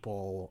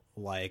people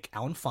like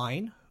Alan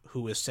Fine,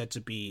 who is said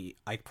to be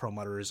Ike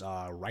Perlmutter's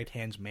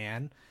right-hand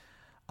man.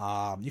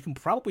 You can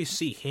probably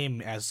see him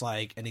as,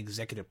 like, an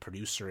executive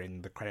producer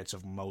in the credits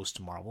of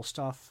most Marvel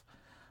stuff.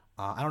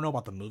 I don't know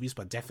about the movies,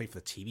 but definitely for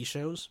the TV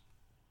shows.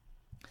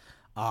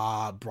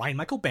 Brian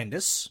Michael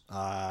Bendis,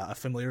 a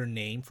familiar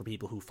name for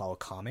people who follow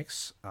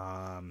comics.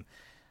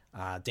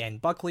 Dan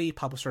Buckley,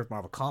 publisher of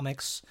Marvel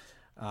Comics.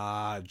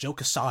 Joe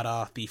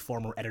Quesada, the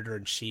former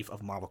editor-in-chief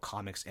of Marvel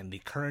Comics and the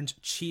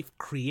current chief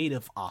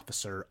creative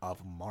officer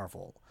of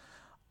Marvel.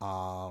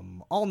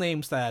 All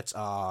names that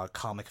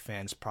comic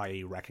fans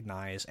probably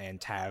recognize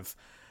and have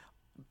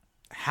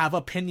have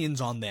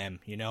opinions on them.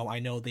 I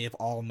know they've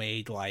all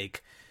made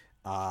like,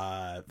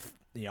 I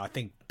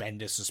think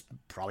Bendis is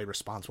probably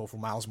responsible for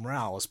Miles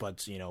Morales,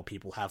 but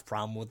people have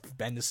problem with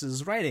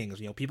Bendis's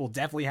writings. People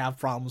definitely have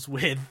problems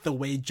with the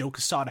way Joe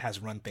Quesada has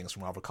run things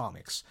from Marvel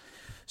Comics.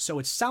 So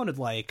it sounded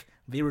like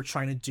they were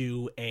trying to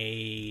do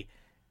a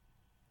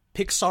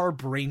Pixar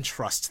brain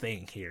trust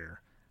thing here.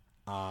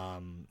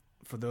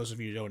 For those of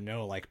you who don't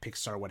know, like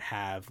Pixar would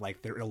have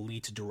like their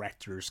elite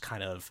directors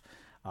kind of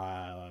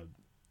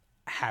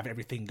have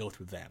everything go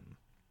through them,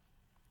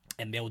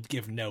 and they would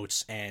give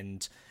notes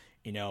and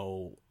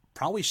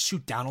probably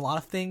shoot down a lot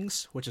of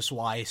things, which is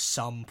why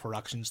some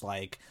productions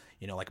like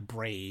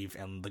Brave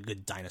and The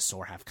Good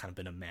Dinosaur have kind of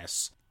been a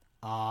mess.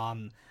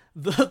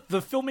 The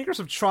filmmakers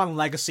of Tron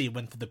Legacy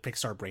went through the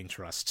Pixar brain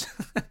trust.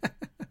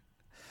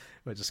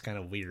 Which is kind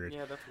of weird.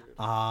 Yeah, that's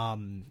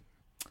weird.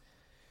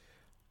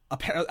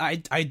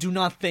 I do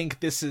not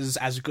think this is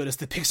as good as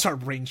the Pixar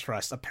brain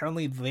trust.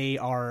 Apparently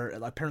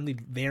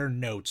their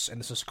notes, and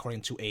this is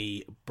according to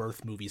a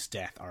Birth Movies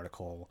Death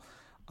article,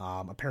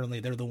 apparently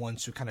they're the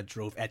ones who kind of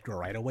drove Edgar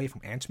Wright away from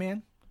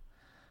Ant-Man.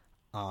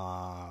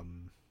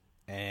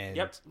 And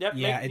yep.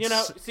 yeah,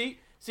 see,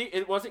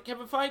 it wasn't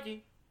Kevin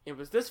Feige. It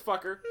was this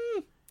fucker.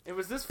 It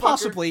was this fucker.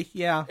 Possibly,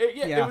 yeah.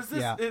 It was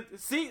this.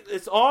 See,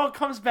 it all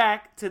comes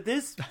back to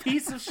this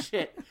piece of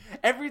shit.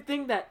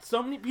 Everything that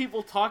so many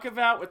people talk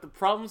about with the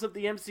problems of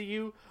the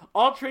MCU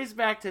all trace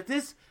back to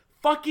this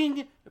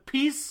fucking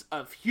piece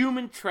of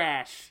human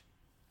trash.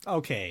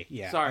 Okay,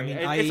 yeah. Sorry,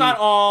 it's not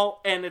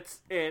all, and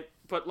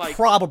but like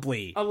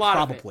probably a lot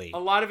of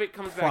it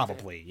comes back.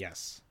 Probably,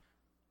 yes.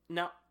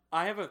 Now,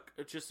 I have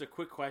just a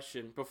quick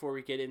question before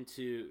we get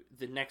into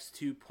the next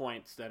 2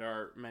 points that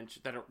are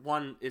mentioned.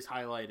 One is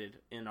highlighted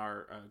in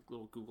our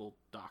little Google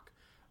Doc.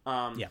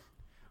 Yeah.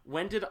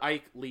 When did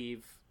Ike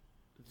leave?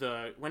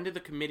 When did the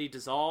committee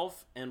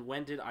dissolve, and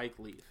when did Ike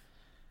leave?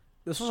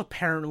 This was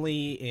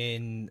apparently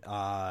in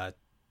I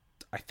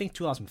think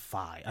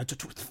 2005. Not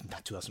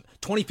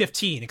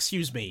 2015.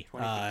 Excuse me.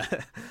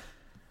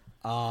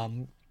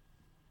 2015.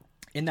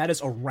 And that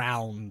is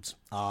around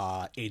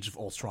Age of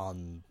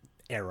Ultron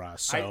era,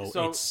 so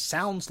it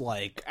sounds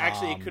like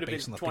actually it could have been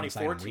based on the things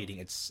I'm 2014. reading,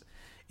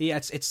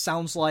 it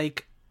sounds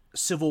like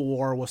Civil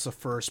War was the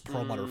first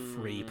Perlmutter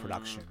free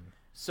production.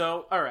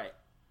 So all right,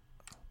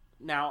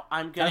 now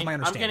I'm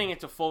getting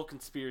into full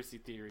conspiracy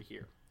theory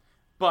here,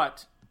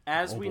 but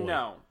as we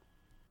know,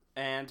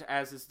 and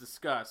as is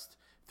discussed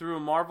through a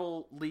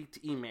Marvel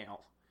leaked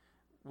email,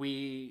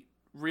 we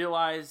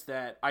realized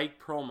that Ike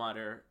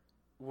Perlmutter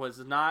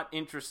was not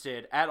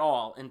interested at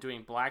all in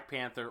doing Black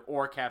Panther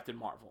or Captain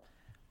Marvel.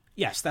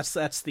 Yes, that's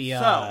what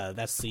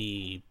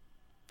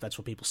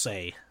people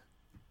say,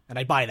 and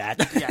I buy that.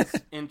 Yes,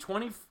 in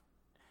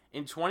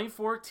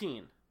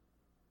 2014,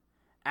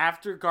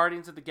 after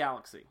Guardians of the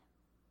Galaxy.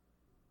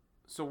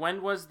 So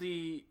when was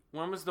the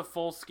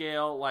full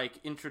scale like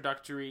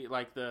introductory,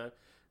 like the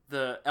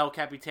El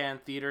Capitan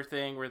theater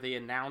thing where they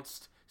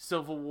announced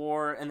Civil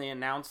War and they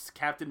announced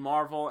Captain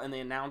Marvel and they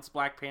announced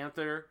Black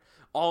Panther?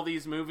 All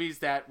these movies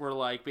that were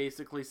like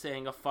basically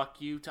saying a fuck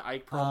you to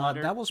Ike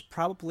Perlmutter. That was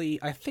probably,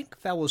 I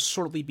think that was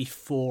shortly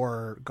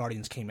before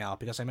Guardians came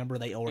out, because I remember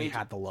they already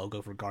had the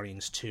logo for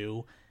Guardians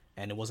 2,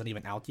 and it wasn't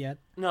even out yet.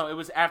 No, it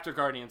was after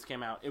Guardians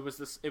came out. It was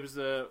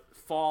the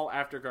fall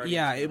after Guardians.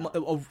 Yeah,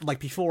 like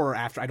before or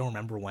after. I don't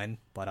remember when,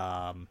 but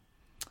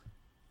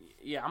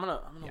yeah, I'm gonna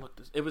look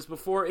this. It was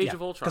before Age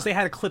of Ultron, because they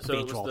had a clip of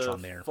Age of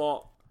Ultron there.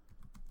 Fall.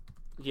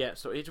 Yeah,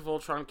 so Age of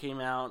Ultron came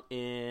out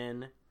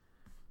in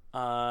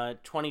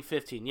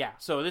 2015. Yeah,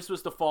 so this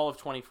was the fall of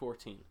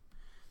 2014.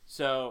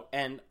 So,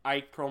 and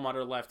Ike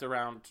Perlmutter left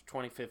around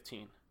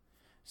 2015.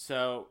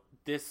 So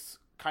this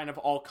kind of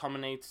all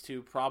culminates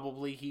to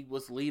probably he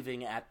was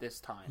leaving at this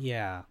time.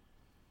 Yeah.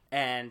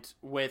 And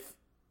with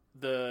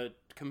the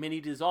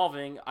committee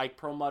dissolving, Ike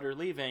Perlmutter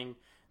leaving,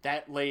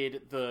 that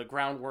laid the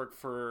groundwork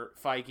for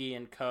Feige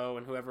and co.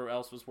 and whoever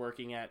else was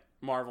working at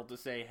Marvel to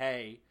say,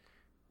 hey,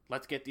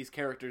 let's get these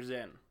characters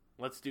in.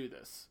 Let's do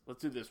this.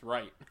 Let's do this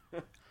right.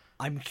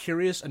 I'm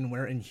curious on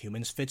where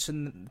Inhumans fits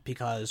in,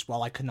 because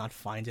while I could not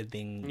find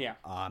anything,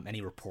 any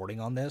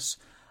reporting on this,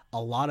 a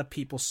lot of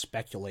people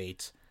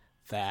speculate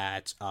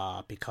that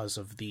because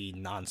of the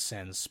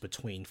nonsense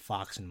between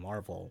Fox and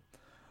Marvel,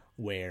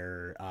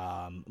 where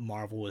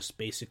Marvel was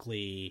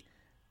basically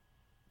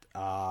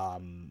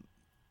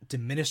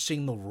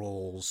diminishing the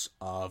roles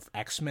of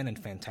X-Men and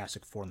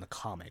Fantastic Four in the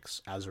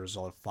comics as a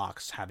result of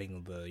Fox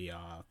having the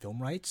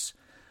film rights.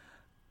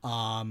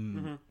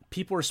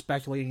 People are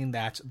speculating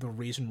that the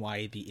reason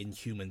why the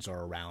Inhumans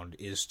are around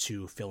is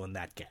to fill in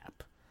that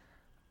gap.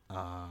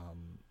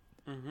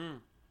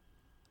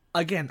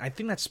 Again, I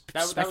think that's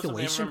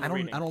speculation. I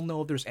don't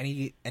know if there's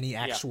any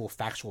actual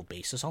factual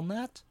basis on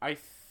that.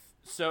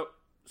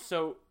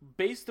 So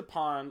based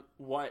upon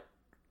what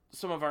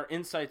some of our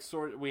inside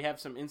source, we have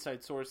some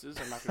inside sources.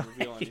 I'm not going to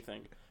reveal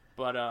anything,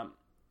 but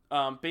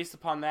based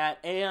upon that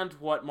and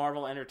what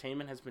Marvel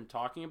Entertainment has been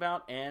talking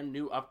about and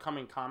new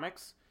upcoming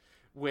comics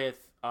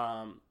with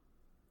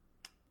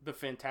the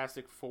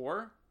Fantastic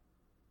Four,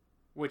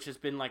 which has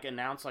been like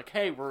announced, like,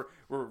 hey, we're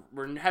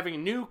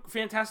having new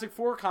Fantastic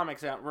Four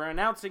comics out. We're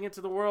announcing it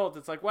to the world.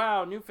 It's like,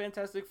 wow, new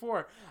Fantastic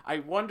Four. I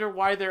wonder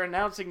why they're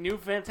announcing new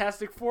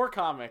Fantastic Four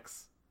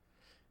comics.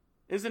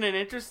 Isn't it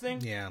interesting?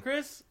 Yeah.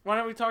 Chris, why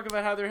don't we talk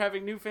about how they're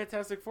having new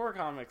Fantastic Four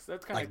comics?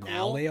 That's kind of like cool.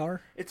 Now they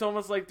are? It's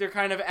almost like they're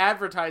kind of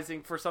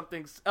advertising for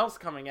something else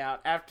coming out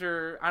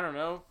after, I don't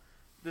know,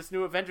 this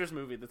new Avengers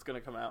movie that's going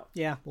to come out.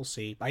 Yeah, we'll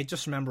see. I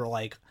just remember,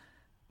 like,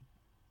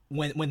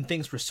 when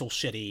things were still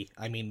shitty,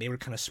 I mean, they were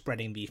kind of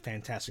spreading the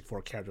Fantastic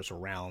Four characters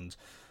around.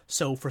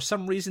 So for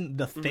some reason,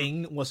 the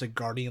Thing was a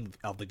Guardian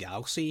of the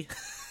Galaxy.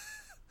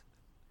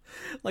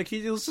 Like,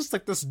 he was just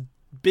like this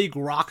big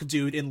rock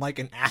dude in like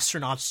an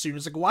astronaut suit.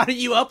 It's like, why are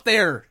you up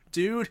there,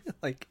 dude?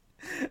 Like,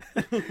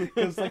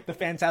 because like the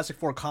Fantastic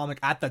Four comic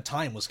at the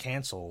time was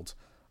canceled.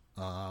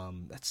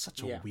 That's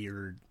such a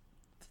weird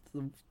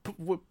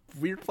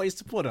place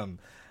to put him.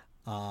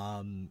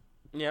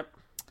 Yep.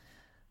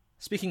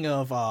 Speaking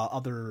of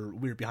other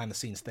weird behind the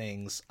scenes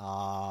things,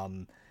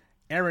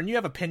 Aaron, you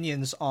have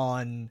opinions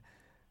on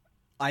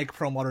Ike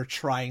Perlmutter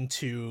trying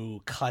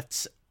to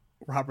cut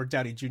Robert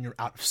Downey Jr.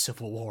 out of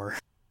Civil War.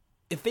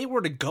 If they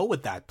were to go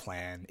with that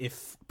plan,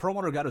 if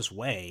Perlmutter got his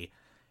way,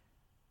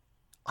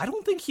 I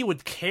don't think he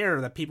would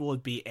care that people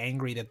would be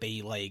angry that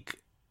they, like,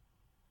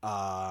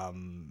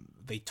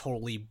 they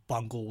totally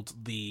bungled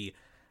the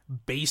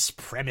base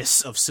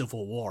premise of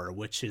Civil War,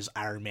 which is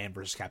Iron Man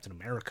versus Captain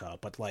America.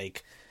 But,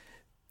 like,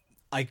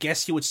 I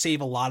guess he would save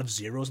a lot of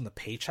zeros in the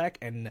paycheck,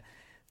 and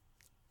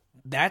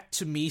that,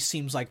 to me,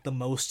 seems like the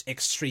most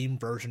extreme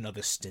version of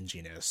his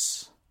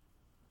stinginess.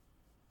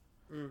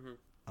 Mm-hmm.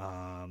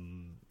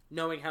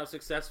 Knowing how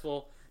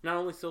successful not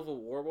only Civil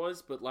War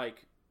was, but,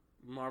 like,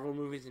 Marvel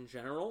movies in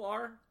general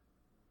are.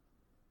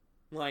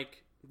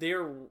 Like,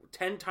 they're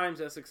 10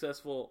 times as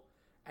successful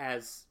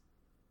as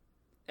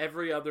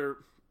every other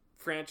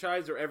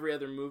franchise or every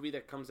other movie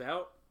that comes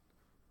out.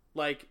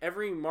 Like,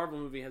 every Marvel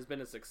movie has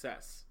been a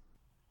success.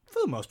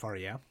 For the most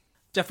part, yeah.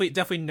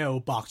 Definitely no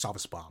box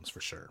office bombs,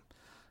 for sure.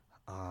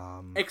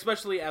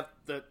 Especially at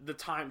the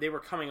time they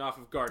were coming off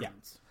of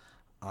Guardians.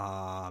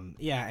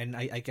 Yeah, and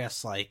I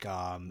guess, like,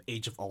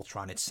 Age of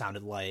Ultron, it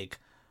sounded like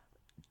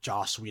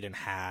Joss Whedon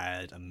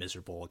had a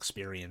miserable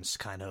experience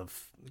kind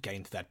of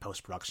getting to that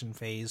post-production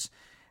phase,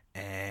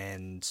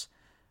 and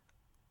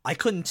I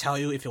couldn't tell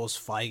you if it was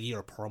Feige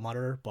or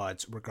Perlmutter,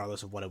 but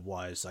regardless of what it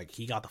was, like,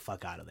 he got the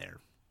fuck out of there.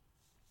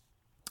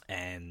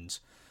 And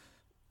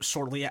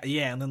shortly,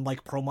 yeah, and then,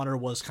 like, Perlmutter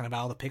was kind of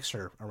out of the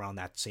picture around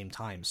that same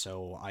time,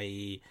 so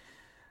I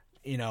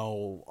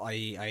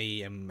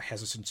am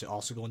hesitant to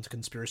also go into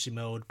conspiracy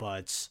mode,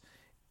 but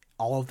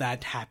all of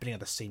that happening at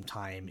the same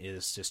time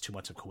is just too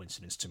much of a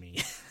coincidence to me.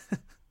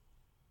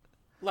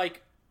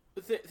 Like,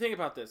 think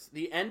about this.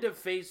 The end of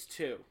Phase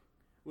 2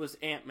 was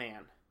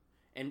Ant-Man,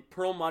 and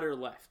Perlmutter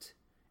left.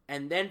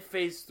 And then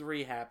Phase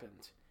 3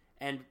 happened.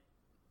 And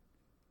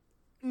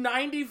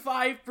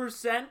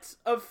 95%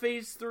 of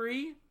Phase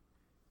 3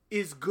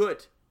 is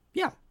good.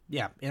 Yeah,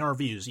 in our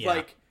views,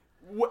 yeah.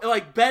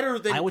 Like better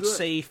than I would good.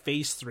 say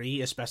Phase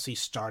 3, especially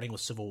starting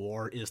with Civil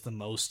War, is the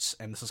most,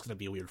 and this is going to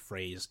be a weird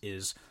phrase,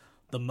 is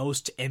the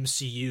most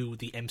MCU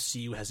the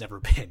MCU has ever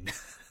been.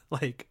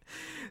 Like,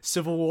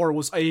 Civil War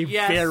was a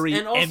very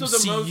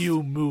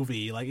MCU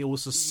movie. Like, it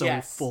was just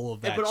so full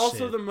of that but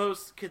also shit. the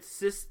most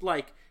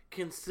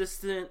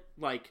consistent,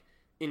 like,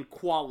 in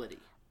quality.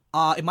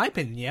 In my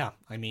opinion, yeah.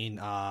 I mean,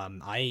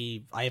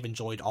 I have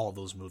enjoyed all of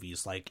those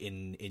movies, like,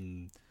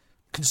 in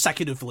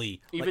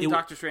consecutively. Even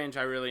Doctor Strange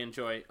I really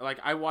enjoy. Like,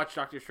 I watch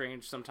Doctor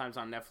Strange sometimes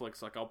on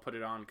Netflix. Like, I'll put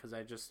it on because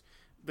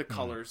the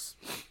colors.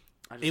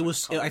 I think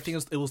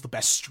it was the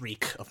best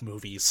streak of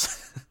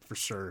movies for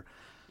sure.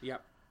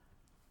 Yep.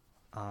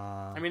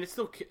 I mean, it's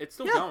still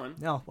going.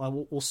 No,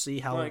 well, we'll see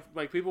how.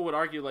 Like people would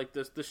argue, like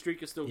the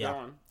streak is still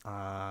going.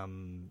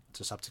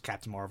 Just up to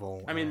Captain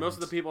Marvel. I mean, most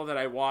of the people that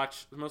I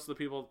watch,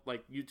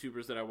 like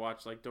YouTubers that I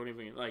watch, like don't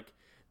even like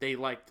they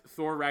liked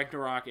Thor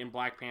Ragnarok and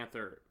Black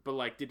Panther, but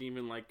like didn't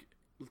even like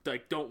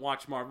don't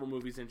watch Marvel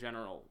movies in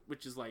general,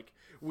 which is like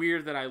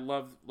weird that I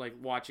love like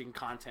watching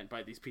content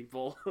by these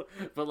people,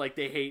 but like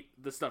they hate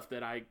the stuff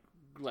that I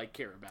like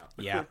care about.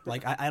 Yeah,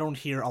 like I don't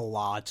hear a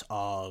lot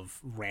of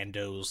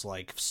randos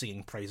like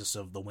singing praises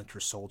of the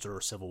Winter Soldier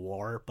or Civil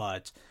War,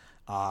 but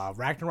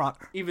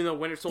Ragnarok, even though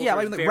Winter Soldier,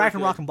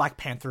 Ragnarok and Black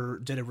Panther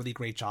did a really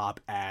great job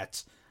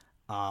at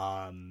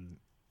kind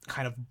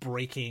of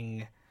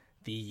breaking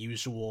the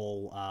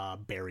usual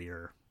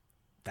barrier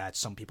that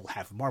some people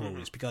have for Marvel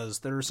movies, because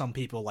there are some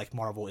people like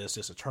Marvel is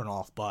just a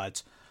turnoff,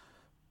 but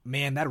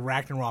man, that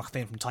Ragnarok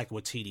thing from Taika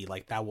Waititi,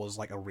 like that was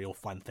like a real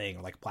fun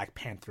thing. Like Black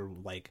Panther,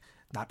 like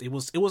it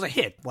was a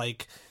hit.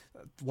 Like,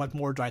 what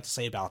more do I have to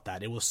say about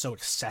that? It was so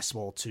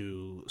accessible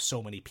to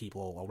so many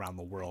people around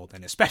the world,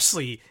 and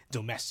especially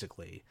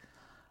domestically.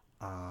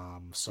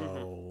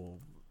 So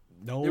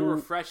no, they're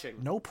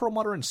refreshing. No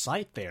Perlmutter in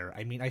sight there.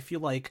 I mean, I feel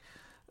like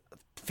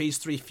Phase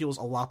 3 feels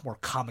a lot more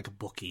comic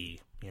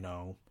booky, you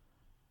know.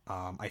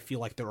 I feel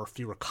like there are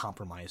fewer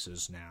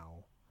compromises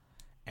now,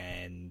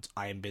 and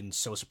I have been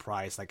so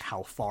surprised like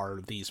how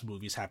far these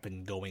movies have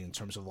been going in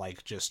terms of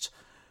like just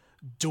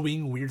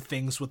doing weird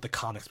things with the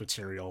comics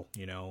material,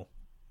 you know.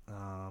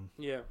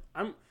 Yeah,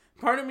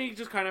 part of me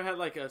just kind of had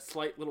like a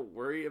slight little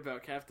worry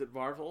about Captain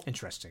Marvel.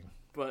 Interesting.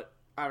 But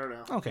I don't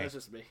know. Okay. That's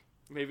just me.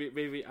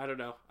 Maybe I don't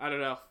know. I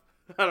don't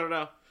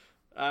know.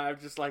 I'm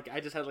just like, I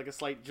just had like a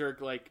slight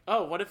jerk, like,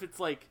 oh, what if it's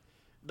like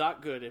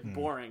not good and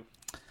boring?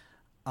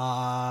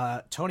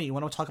 Tony, you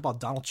want to talk about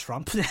Donald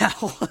Trump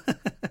now?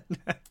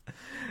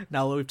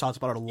 Now that we've talked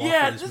about it a lot.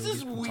 Yeah, this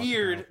is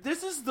weird.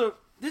 This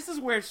is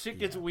where shit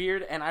gets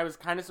weird, and I was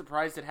kind of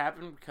surprised it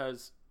happened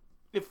because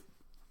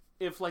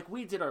if like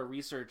we did our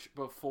research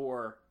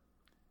before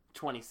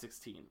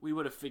 2016, we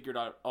would have figured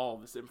out all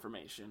this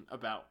information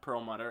about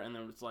Perlmutter, and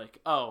then it's like,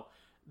 oh,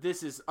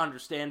 this is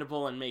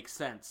understandable and makes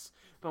sense.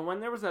 But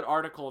when there was that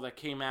article that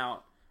came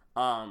out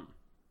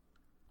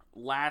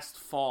last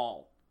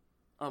fall,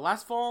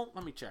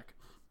 let me check.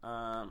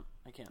 I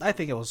can't. I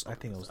think it was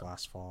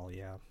last fall.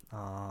 Yeah.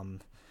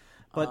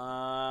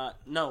 But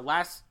no,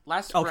 last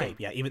spring. Okay,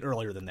 yeah, even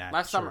earlier than that.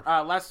 Last sure.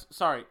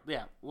 summer.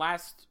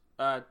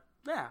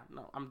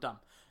 No, I'm dumb.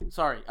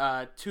 Sorry.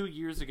 2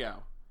 years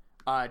ago,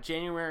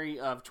 January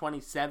of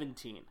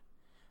 2017.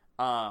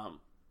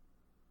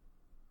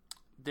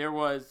 There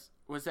was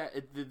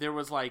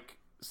like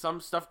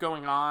some stuff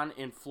going on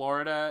in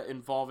Florida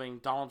involving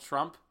Donald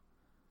Trump.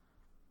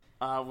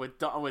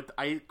 With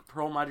Ike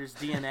Perlmutter's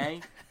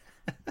DNA.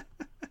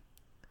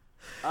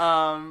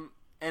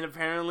 And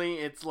apparently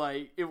it's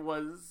like it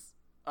was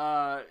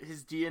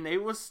his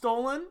DNA was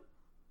stolen,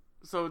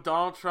 so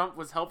Donald Trump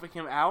was helping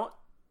him out.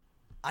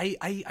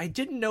 I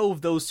didn't know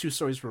if those two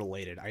stories were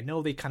related. I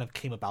know they kind of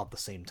came about the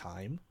same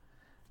time.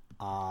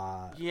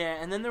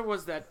 Yeah, and then there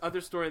was that other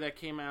story that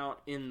came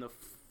out in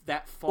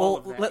that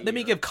fall. Well, let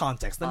me give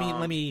context.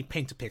 Let me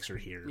paint a picture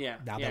here. Yeah,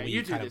 now yeah, that we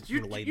you do kind this. of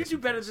You do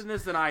better than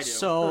this than I do.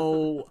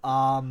 So,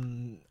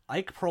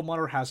 Ike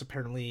Perlmutter has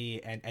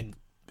apparently, and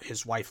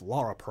his wife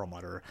Laura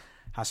Perlmutter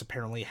has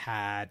apparently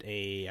had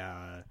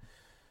a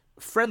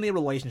friendly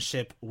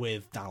relationship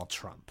with Donald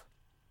Trump.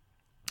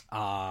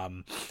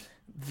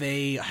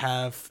 They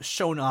have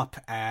shown up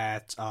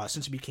at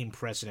since he became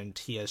president.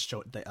 He has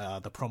shown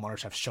the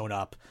Perlmutters have shown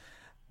up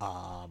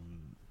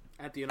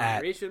at the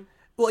inauguration.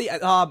 Well,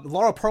 yeah,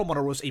 Laura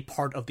Perlmutter was a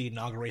part of the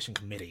inauguration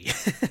committee.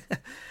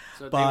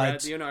 So they were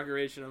at the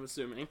inauguration, I'm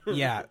assuming.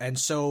 Yeah, and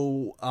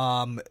so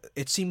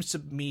it seems to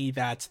me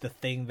that the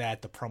thing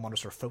that the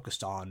Perlmutters are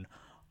focused on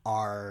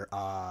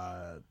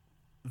are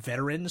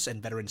veterans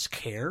and veterans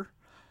care.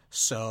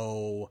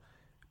 So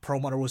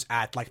Perlmutter was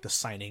at like the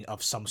signing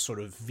of some sort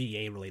of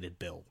VA-related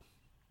bill.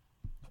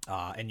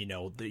 And, you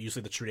know,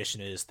 usually the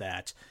tradition is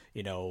that,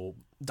 you know,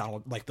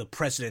 the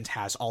president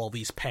has all of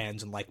these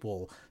pens and, like,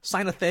 will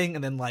sign a thing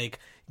and then, like,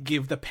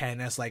 give the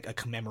pen as, like, a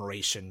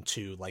commemoration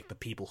to, like, the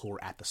people who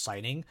were at the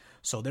signing.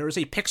 So there is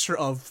a picture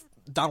of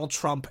Donald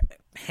Trump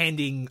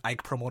handing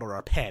Ike Perlmutter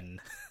a pen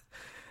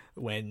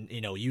when,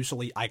 you know,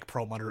 usually Ike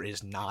Perlmutter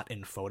is not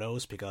in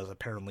photos because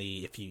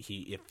apparently if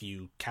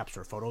you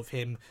capture a photo of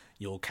him,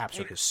 you'll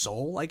capture his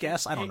soul, I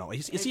guess. I don't know.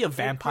 Is he a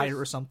vampire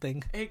Chris, or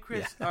something? Hey,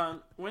 Chris, yeah.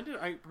 When did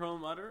Ike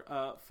Perlmutter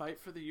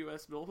fight for the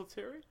U.S.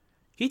 military?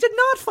 He did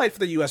not fight for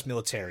the U.S.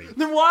 military.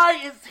 Then why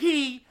is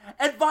he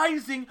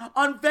advising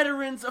on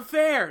veterans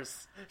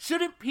affairs?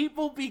 Shouldn't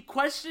people be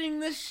questioning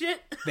this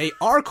shit? They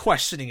are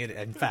questioning it,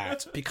 in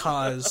fact,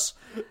 because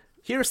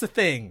here's the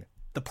thing.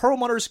 The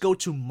Perlmutters go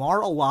to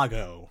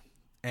Mar-a-Lago,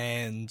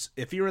 and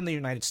if you're in the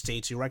United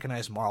States, you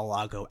recognize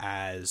Mar-a-Lago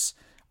as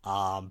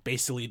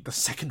basically the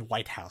second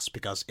White House,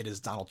 because it is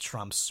Donald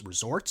Trump's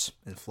resort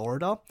in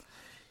Florida.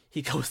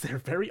 He goes there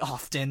very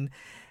often,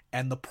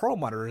 and the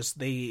Perlmutters,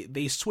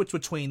 they switch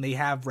between, they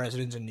have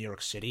residence in New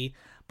York City,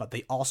 but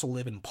they also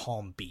live in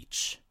Palm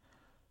Beach.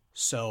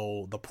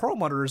 So the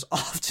Perlmutters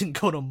often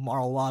go to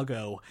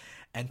Mar-a-Lago,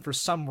 and for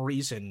some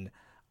reason,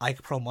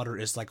 Ike Perlmutter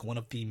is like one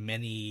of the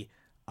many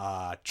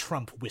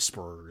Trump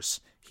whisperers.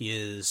 He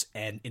is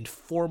an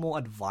informal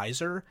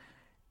advisor,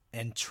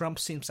 and Trump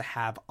seems to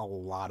have a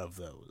lot of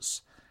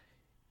those.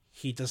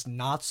 He does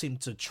not seem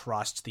to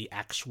trust the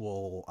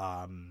actual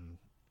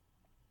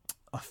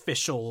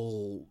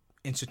official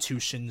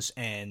institutions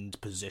and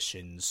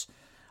positions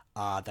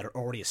that are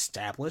already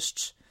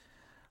established.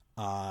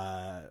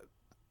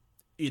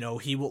 You know,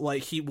 he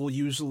will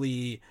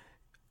usually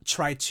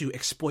try to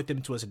exploit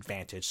them to his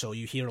advantage. So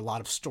you hear a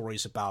lot of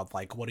stories about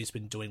like what he's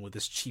been doing with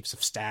his chiefs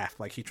of staff.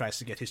 Like he tries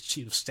to get his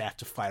chief of staff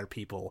to fire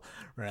people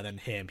rather than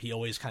him. He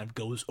always kind of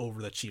goes over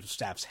the chief of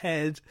staff's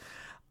head.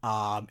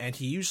 And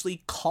he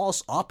usually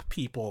calls up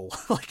people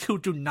like who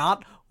do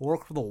not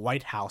work for the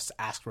White House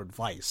to ask for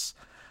advice.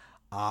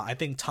 I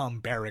think Tom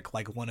Barrack,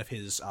 like one of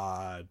his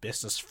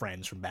business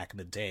friends from back in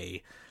the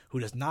day, who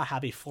does not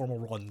have a formal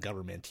role in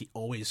government, he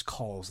always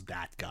calls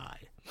that guy.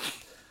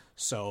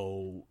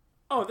 So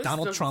this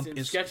Donald Trump seem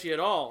is sketchy at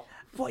all.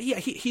 Well, yeah,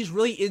 he's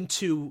really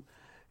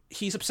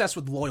he's obsessed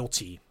with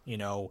loyalty, you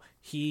know.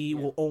 He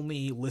will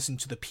only listen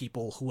to the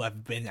people who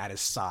have been at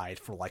his side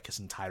for like his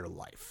entire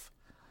life.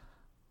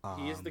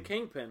 He is the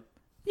kingpin.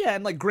 Yeah,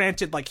 and like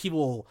granted, like he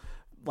will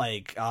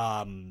like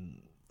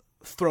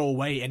throw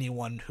away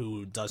anyone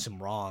who does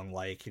him wrong,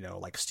 like, you know,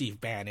 like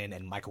Steve Bannon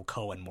and Michael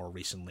Cohen more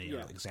recently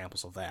are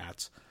examples of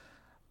that.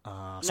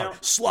 Sorry,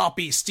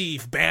 sloppy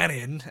Steve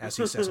Bannon, as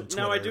he says on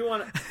Twitter. Now I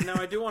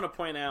do want to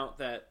point out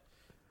that,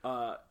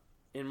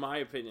 in my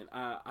opinion,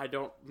 I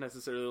don't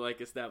necessarily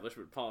like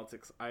establishment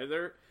politics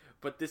either.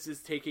 But this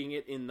is taking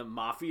it in the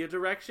mafia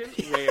direction,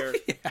 where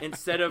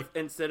instead of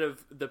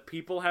the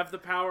people have the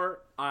power,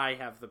 I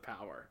have the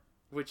power,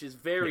 which is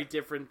very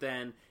different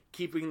than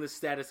keeping the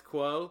status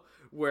quo,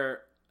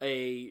 where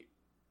the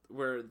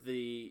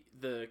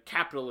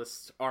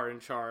capitalists are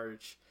in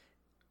charge,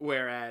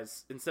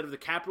 whereas instead of the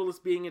capitalists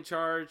being in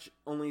charge,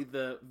 only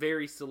the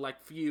very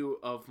select few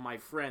of my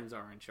friends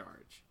are in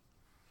charge.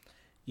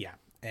 Yeah.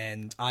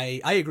 And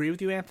I agree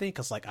with you, Anthony,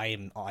 because like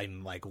I'm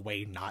like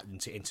way not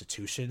into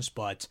institutions,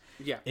 but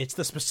it's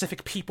the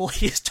specific people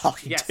he is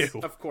talking to. Yes,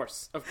 of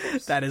course.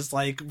 That is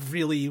like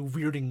really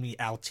weirding me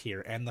out here,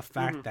 and the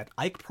fact that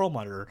Ike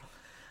Perlmutter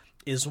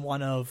is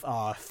one of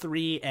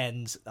 3,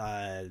 and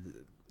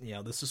you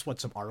know, this is what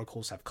some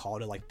articles have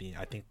called it, like the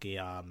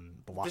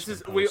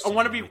Washington Post.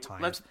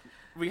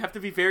 We have to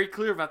be very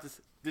clear about this.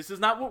 This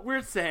is not what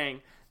we're saying.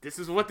 This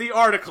is what the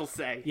articles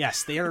say.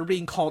 Yes, they are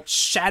being called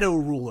shadow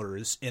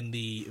rulers in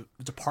the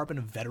Department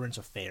of Veterans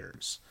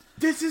Affairs.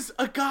 This is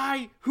a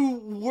guy who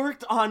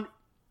worked on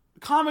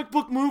comic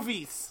book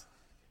movies.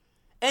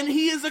 And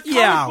he is a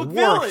comic book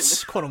villain.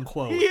 Quote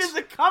unquote. He is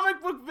a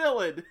comic book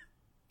villain.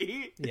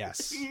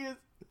 Yes. He is.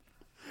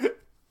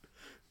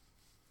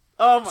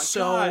 Oh my god.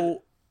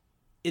 So,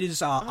 it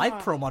is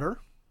Ike Perlmutter.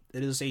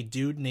 It is a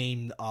dude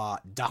named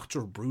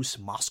Dr. Bruce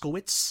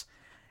Moskowitz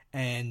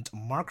and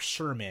Mark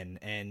Sherman,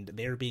 and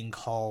they're being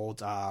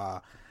called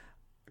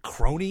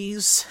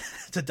cronies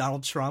to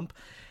Donald Trump.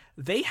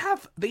 They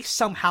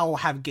somehow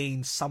have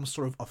gained some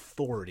sort of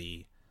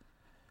authority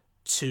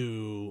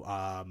to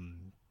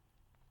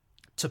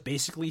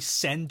basically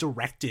send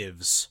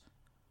directives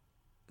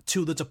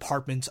to the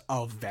Department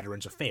of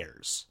Veterans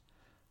Affairs.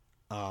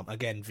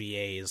 Again,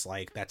 VA is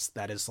like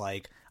that is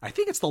like, I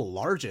think it's the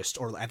largest,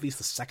 or at least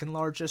the second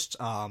largest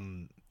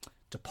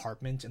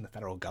department in the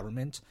federal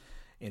government.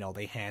 You know,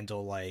 they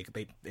handle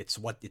it's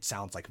what it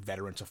sounds like,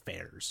 Veterans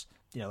Affairs.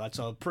 You know, that's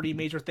a pretty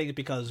major thing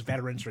because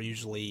veterans are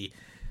usually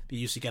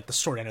get the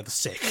short end of the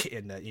stick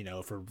in you know,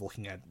 if we're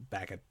looking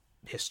back at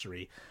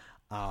history.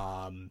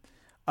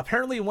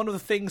 Apparently, one of the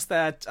things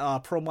that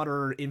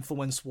Perlmutter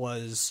influenced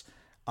was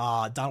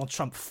Donald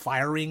Trump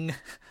firing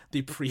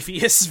the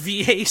previous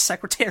VA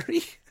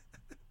secretary.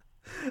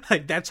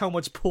 Like, that's how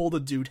much pull the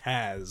dude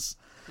has.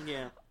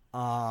 Yeah.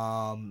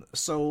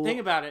 So think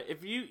about it.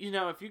 If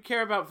you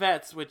care about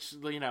vets, which,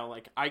 you know,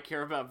 like, I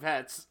care about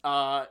vets.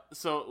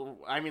 So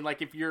I mean,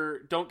 like, if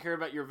don't care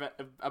about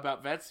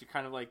about vets, you're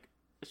kind of like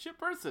a shit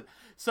person.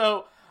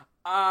 So,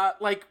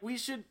 like, we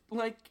should,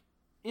 like,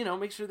 you know,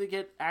 make sure they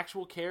get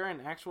actual care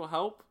and actual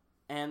help.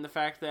 And the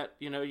fact that,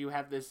 you know, you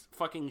have this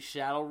fucking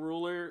shadow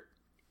ruler,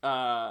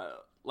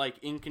 like,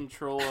 in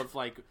control of,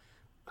 like,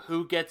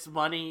 who gets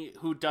money,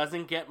 who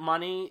doesn't get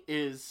money,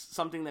 is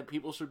something that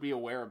people should be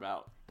aware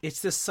about.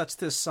 It's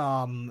it's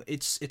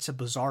a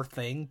bizarre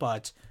thing,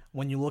 but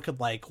when you look at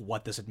like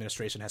what this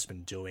administration has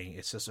been doing,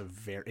 it's just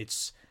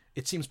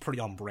it seems pretty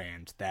on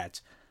brand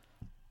that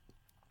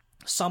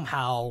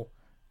somehow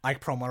Ike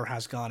Perlmutter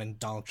has gone in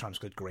Donald Trump's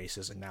good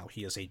graces, and now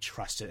he is a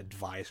trusted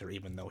advisor,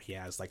 even though he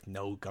has like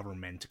no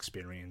government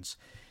experience.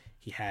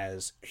 He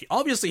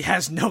obviously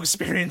has no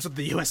experience with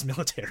the U.S.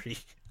 military.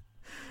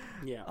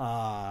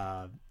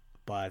 Yeah.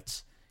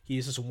 But he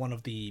is just one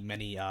of the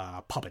many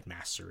puppet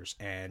masters,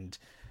 and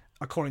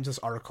according to this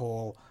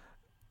article,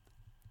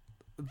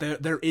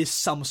 there is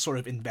some sort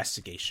of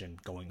investigation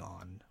going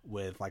on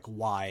with like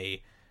why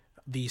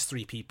these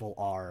 3 people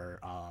are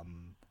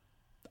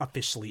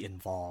officially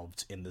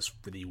involved in this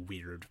really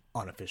weird,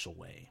 unofficial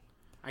way.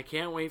 I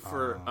can't wait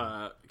for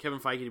Kevin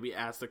Feige to be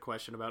asked a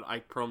question about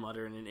Ike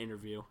Perlmutter in an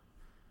interview.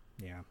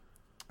 Yeah.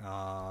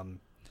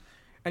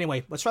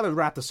 Anyway, let's try to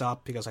wrap this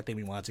up because I think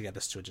we wanted to get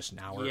this to just an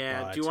hour.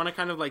 Yeah. But... do you want to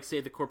kind of like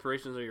say the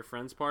corporations are your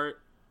friends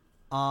part?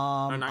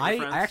 I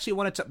actually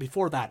wanted to,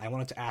 before that, I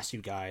wanted to ask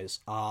you guys,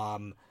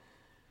 do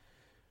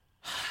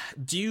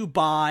you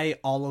buy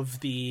all of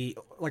the,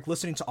 like,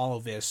 listening to all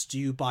of this, do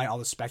you buy all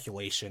the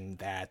speculation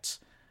that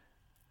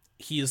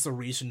he is the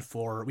reason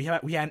for, we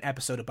had an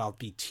episode about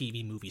the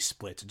TV movie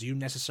Split. Do you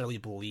necessarily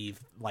believe,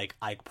 like,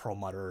 Ike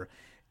Perlmutter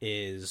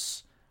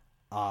is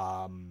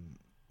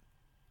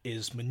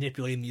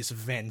manipulating these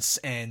events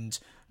and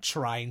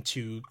trying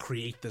to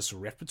create this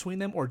rift between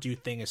them, or do you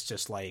think it's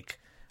just, like,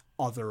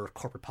 other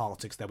corporate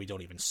politics that we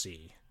don't even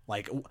see?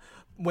 Like,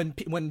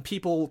 when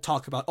people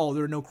talk about, oh,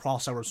 there are no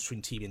crossovers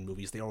between TV and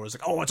movies, they're always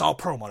like, oh, it's all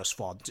Perlmutter's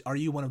fault. Are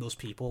you one of those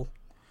people?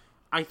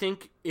 I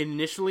think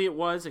initially it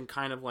was, and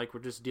kind of like we're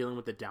just dealing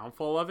with the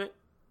downfall of it.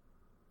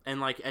 And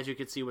like, as you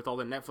can see with all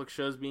the Netflix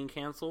shows being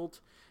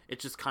canceled,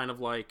 it's just kind of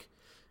like,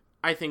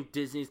 I think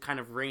Disney's kind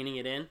of reining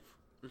it in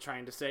and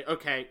trying to say,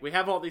 okay, we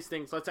have all these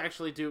things, let's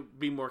actually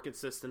be more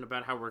consistent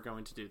about how we're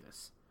going to do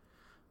this.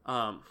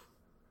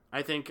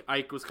 I think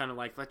Ike was kind of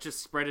like, let's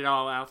just spread it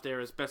all out there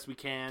as best we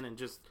can and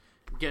just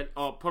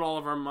put all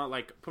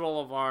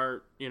of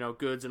our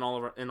goods in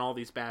all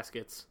these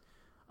baskets,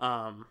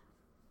 and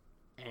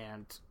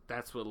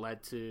that's what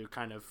led to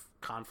kind of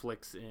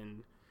conflicts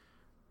in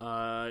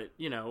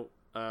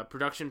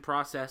production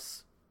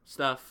process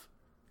stuff.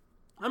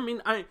 I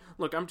mean,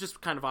 I'm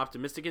just kind of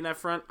optimistic in that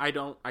front. I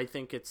don't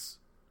think it's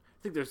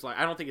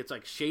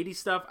like shady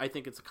stuff. I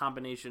think it's a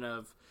combination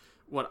of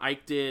what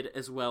Ike did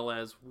as well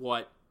as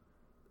what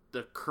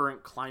the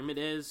current climate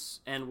is,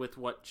 and with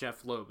what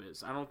Jeff Loeb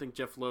is. I don't think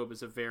Jeff Loeb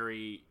is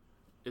very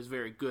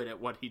good at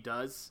what he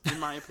does, in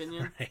my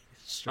opinion. Right,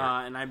 sure.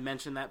 And I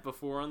mentioned that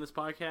before on this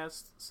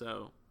podcast,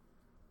 so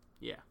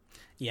yeah.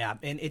 Yeah,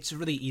 and it's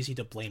really easy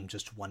to blame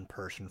just one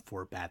person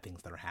for bad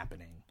things that are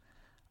happening.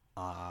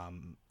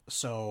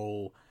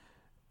 So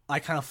I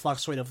kind of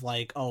fluctuate of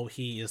like, oh,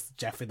 he is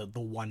definitely the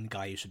one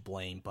guy you should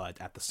blame, but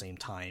at the same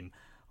time,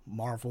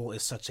 Marvel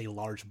is such a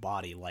large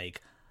body,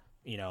 like,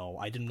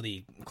 I didn't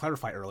really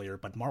clarify earlier,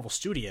 but Marvel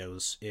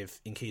Studios,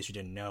 in case you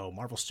didn't know,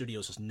 Marvel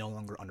Studios is no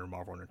longer under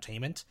Marvel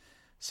Entertainment.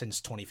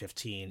 Since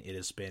 2015, it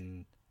has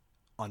been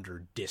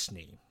under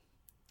Disney,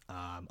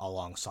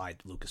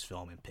 alongside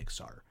Lucasfilm and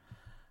Pixar.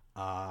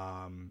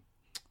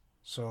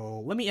 So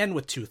let me end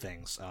with two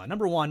things.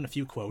 Number one, a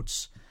few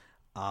quotes.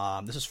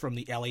 This is from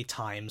the LA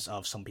Times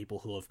of some people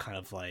who have kind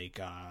of like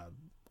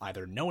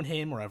either known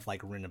him or have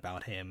like written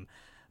about him.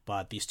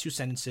 But these two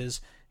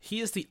sentences: he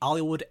is the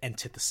Hollywood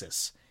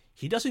antithesis.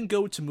 He doesn't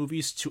go to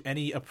movies to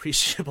any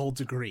appreciable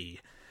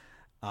degree.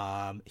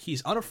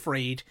 He's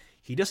unafraid.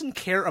 He doesn't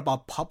care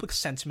about public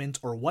sentiment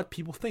or what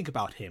people think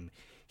about him.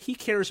 He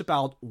cares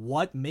about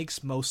what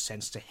makes most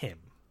sense to him.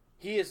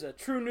 He is a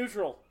true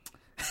neutral.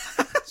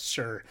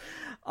 Sure.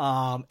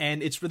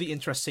 And it's really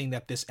interesting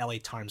that this LA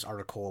Times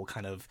article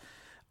kind of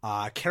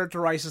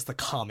characterizes the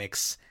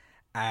comics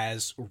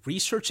as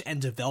research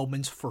and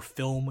development for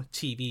film,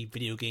 TV,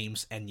 video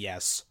games, and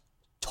yes,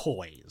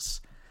 toys.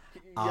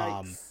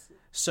 Yikes.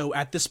 So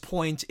at this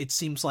point, it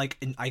seems like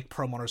in Ike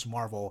Perlmutter's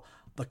Marvel,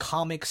 the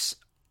comics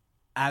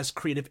as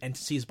creative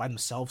entities by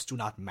themselves do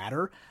not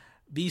matter.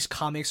 These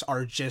comics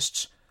are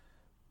just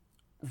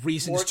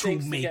reasons to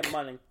make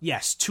money.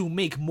 Yes, to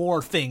make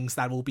more things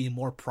that will be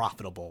more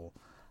profitable.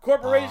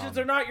 Corporations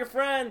are not your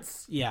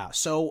friends. Yeah,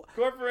 so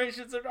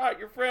corporations are not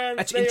your friends.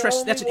 That's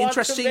an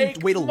interesting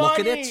way to look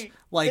at it.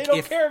 Like, they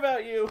don't care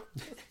about you.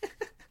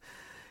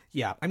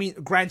 Yeah, I mean,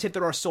 granted,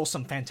 there are still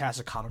some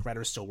fantastic comic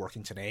writers still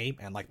working today,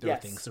 and like there are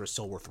things that are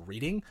still worth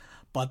reading,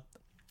 but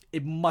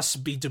it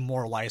must be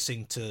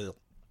demoralizing to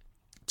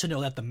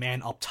know that the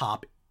man up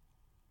top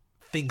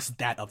thinks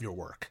that of your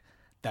work,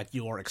 that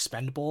you are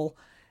expendable,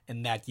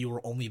 and that you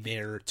are only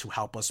there to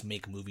help us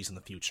make movies in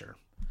the future.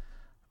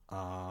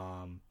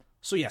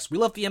 So yes, we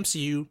love the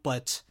MCU,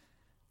 but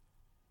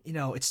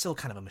it's still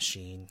kind of a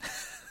machine.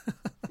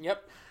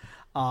 Yep.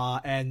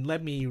 And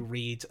let me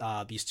read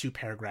these two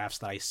paragraphs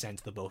that I sent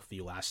to the both of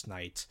you last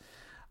night.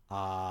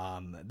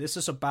 This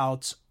is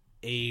about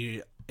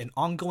an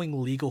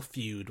ongoing legal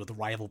feud with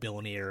rival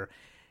billionaire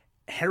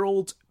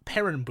Harold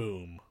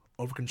Perenboom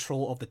over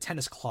control of the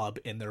tennis club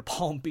in their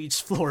Palm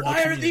Beach, Florida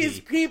community. Why are these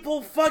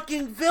people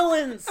fucking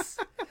villains?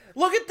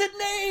 Look at the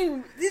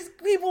name! These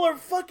people are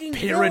fucking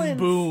villains!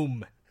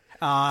 Perenboom.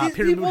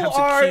 Perenboom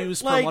has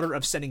accused Perlmutter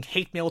of sending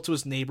hate mail to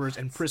his neighbors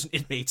and prison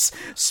inmates,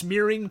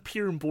 smearing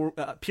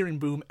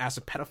Perenboom as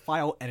a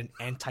pedophile and an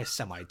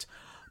anti-Semite.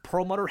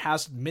 Perlmutter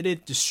has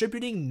admitted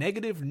distributing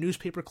negative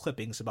newspaper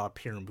clippings about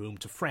Perenboom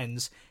to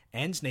friends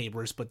and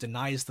neighbors, but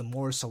denies the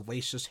more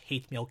salacious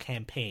hate mail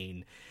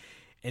campaign,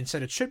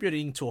 instead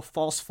attributing to a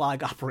false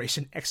flag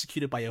operation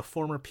executed by a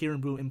former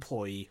Perenboom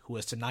employee who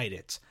has denied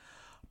it.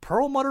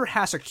 Perlmutter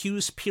has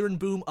accused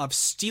Perenboom of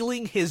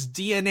stealing his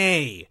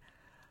DNA,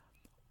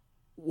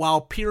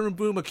 while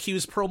Perenboom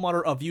accused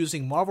Perlmutter of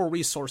using Marvel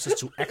resources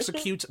to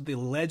execute the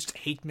alleged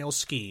hate mail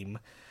scheme,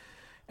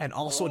 and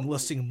also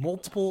enlisting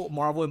multiple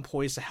Marvel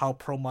employees to help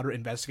Perlmutter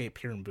investigate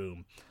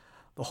Perenboom.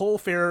 The whole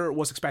affair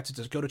was expected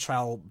to go to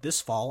trial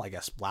this fall, I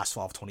guess last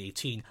fall of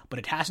 2018, but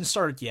it hasn't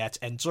started yet,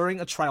 and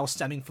during a trial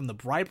stemming from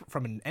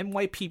an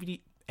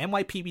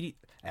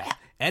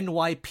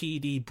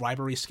NYPD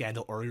bribery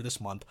scandal earlier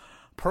this month,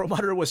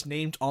 Perlmutter was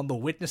named on the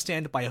witness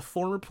stand by a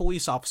former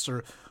police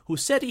officer who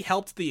said he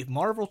helped the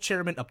Marvel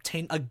chairman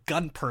obtain a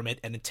gun permit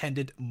and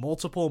attended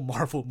multiple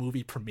Marvel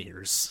movie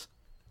premieres.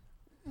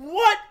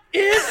 What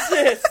is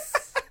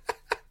this?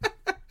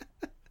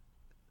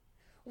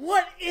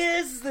 What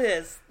is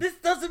this? This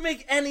doesn't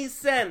make any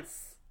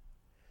sense.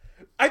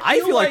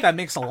 I feel like that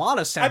makes a lot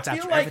of sense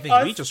after everything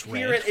we just read.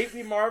 Here at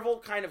AP Marvel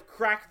kind of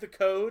cracked the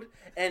code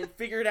and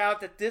figured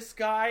out that this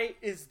guy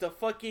is the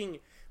fucking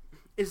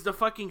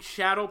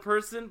shadow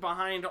person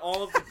behind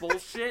all of the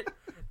bullshit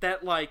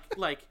that like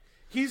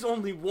he's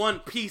only one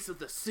piece of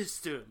the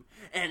system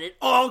and it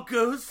all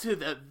goes to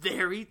the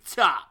very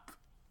top.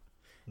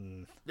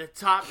 The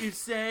top, you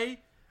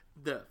say?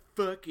 The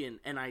fucking,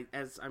 and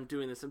as I'm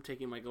doing this, I'm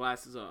taking my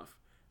glasses off.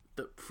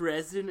 the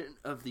President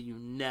of the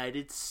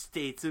United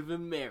States of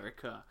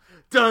America.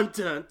 Dun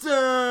dun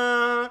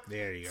dun!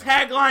 There you go.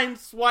 Tagline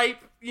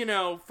swipe,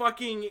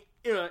 fucking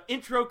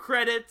intro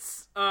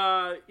credits,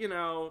 yeah.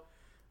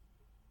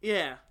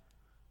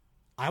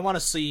 I want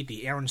to see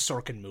the Aaron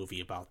Sorkin movie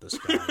about this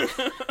guy.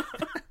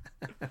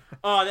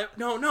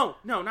 No,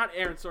 not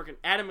Aaron Sorkin.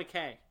 Adam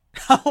McKay.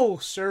 Oh,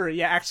 sure.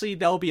 Yeah, actually,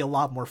 that would be a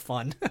lot more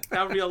fun.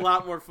 That would be a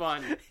lot more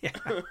fun. Yeah.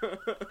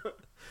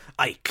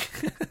 Ike.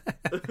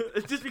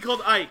 It'd just be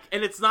called Ike,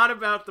 and it's not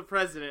about the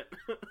president.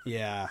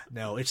 Yeah,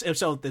 no, it's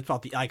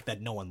about the Ike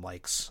that no one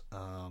likes.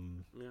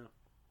 Yeah.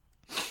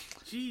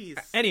 Jeez.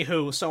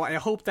 Anywho, so I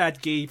hope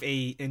that gave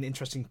an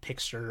interesting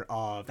picture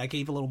that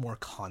gave a little more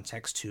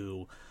context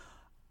to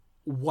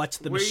what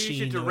the Where machine you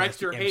should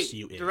direct your hate.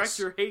 MCU is. Direct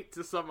your hate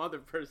to some other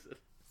person.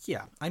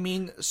 Yeah, I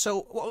mean,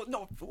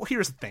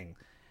 here's the thing.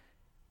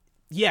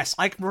 Yes,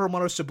 Ike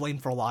Perlmutter's to blame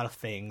for a lot of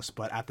things,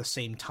 but at the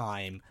same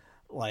time,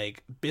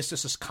 like,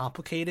 business is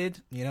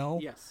complicated,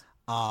 Yes.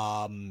 There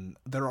are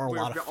a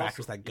lot of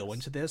factors that go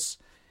into this.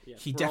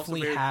 Yes. He We're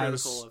definitely also very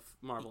has critical of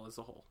Marvel as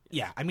a whole.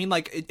 Yeah, I mean,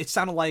 like, it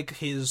sounded like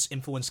his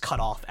influence cut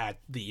off at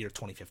the year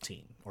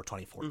 2015 or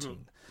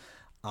 2014.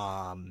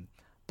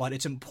 But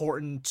it's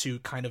important to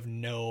kind of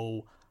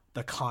know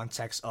the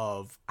context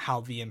of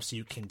how the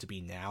MCU came to be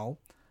now,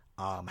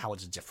 how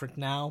it's different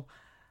now,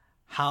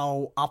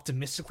 how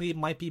optimistically it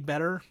might be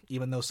better,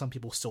 even though some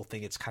people still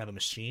think it's kind of a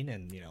machine,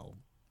 and,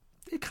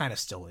 it kind of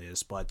still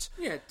is, but...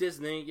 Yeah,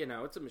 Disney,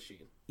 it's a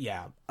machine.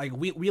 Yeah, like,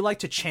 we like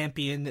to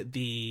champion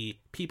the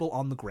people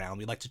on the ground.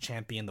 We like to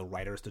champion the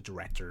writers, the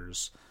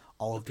directors,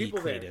 all of the people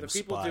creatives. there, the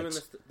people doing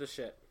the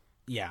shit.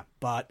 Yeah,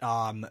 but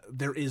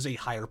there is a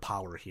higher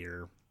power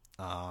here.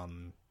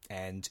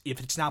 And if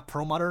it's not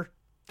Perlmutter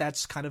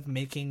that's kind of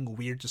making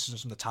weird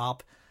decisions from the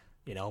top,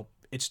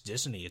 it's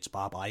Disney, it's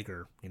Bob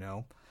Iger,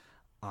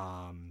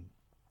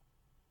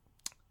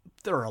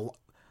 There are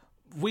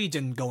we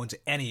didn't go into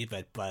any of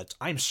it, but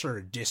I'm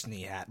sure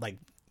Disney had,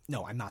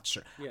 no, I'm not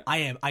sure. Yeah.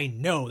 I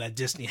know that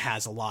Disney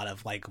has a lot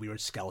of, weird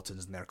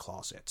skeletons in their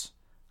closet.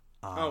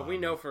 We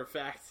know for a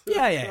fact.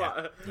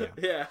 Yeah.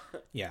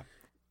 Yeah.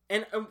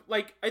 And,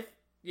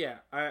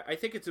 I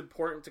think it's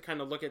important to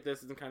kind of look at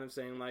this and kind of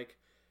saying,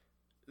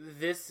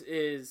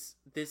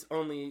 this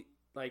only,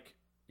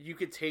 you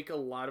could take a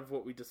lot of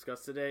what we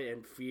discussed today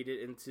and feed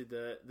it into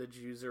the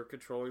Jews are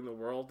controlling the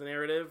world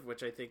narrative,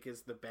 which I think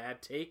is the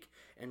bad take,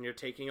 and you're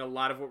taking a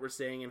lot of what we're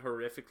saying in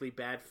horrifically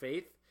bad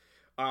faith.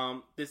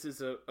 This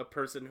is a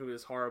person who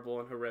is horrible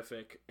and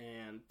horrific,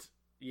 and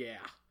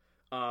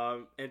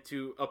and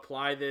to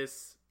apply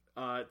this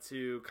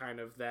to kind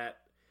of that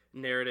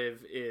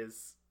narrative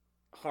is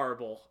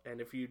horrible,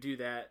 and if you do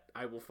that,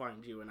 I will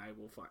find you and I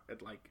will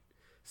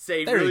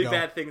say there really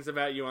bad things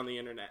about you on the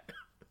internet.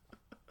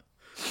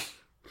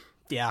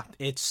 Yeah,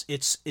 it's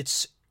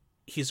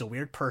he's a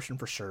weird person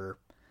for sure.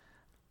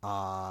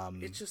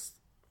 It's just,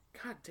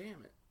 god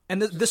damn it.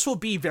 And this will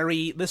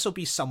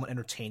be somewhat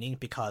entertaining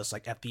because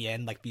at the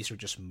end, these are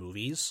just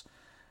movies,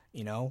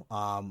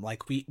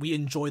 we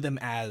enjoy them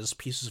as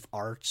pieces of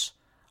art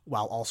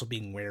while also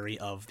being wary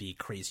of the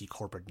crazy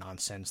corporate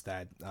nonsense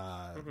that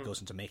goes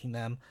into making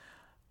them.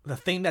 The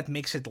thing that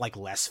makes it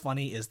less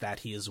funny is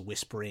that he is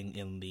whispering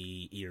in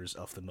the ears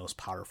of the most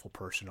powerful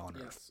person on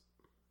earth.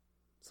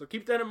 So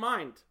keep that in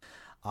mind.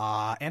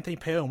 Anthony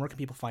Payon, where can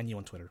people find you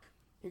on Twitter?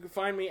 You can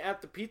find me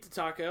at the Pizza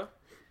Taco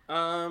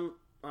on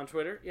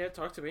Twitter. Yeah,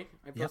 talk to me.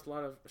 I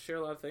share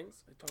a lot of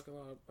things. I talk a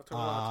lot of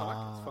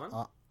talk. It's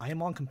fun. I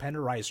am on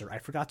Compenderizer. I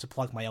forgot to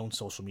plug my own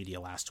social media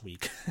last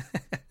week.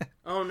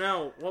 Oh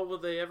no, what will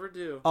they ever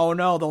do? Oh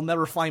no, they'll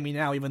never find me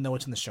now, even though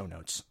it's in the show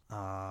notes.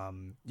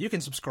 You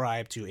can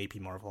subscribe to AP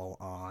Marvel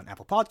on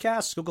Apple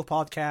Podcasts, Google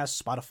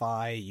Podcasts,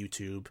 Spotify,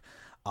 YouTube.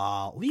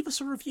 Leave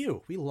us a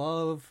review. We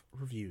love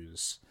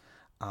reviews.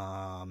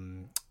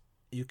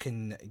 You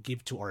can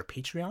give to our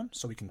Patreon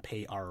so we can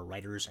pay our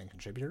writers and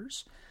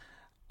contributors.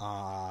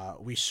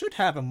 We should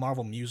have a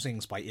Marvel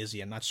Musings by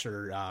Izzy. I'm not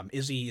sure.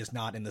 Izzy is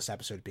not in this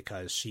episode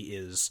because she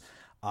is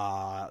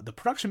the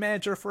production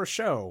manager for a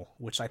show,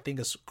 which I think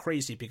is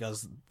crazy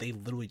because they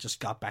literally just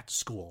got back to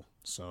school.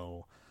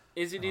 So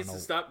Izzy needs to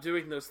stop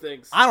doing those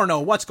things. I don't know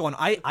what's going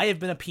on. I have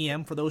been a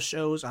PM for those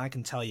shows, and I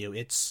can tell you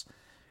it's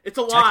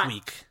a lot. Tech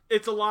Week.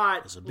 It's a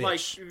lot. It's a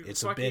bitch.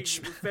 It's a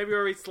bitch.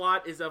 February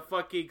slot is a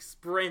fucking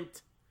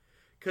sprint.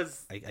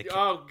 Because,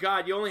 oh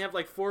god, you only have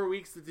 4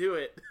 weeks to do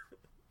it.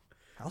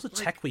 How's a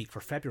Tech Week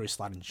for February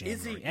slot in January?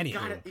 Izzy,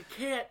 Anywho, you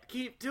can't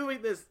keep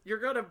doing this. You're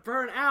gonna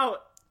burn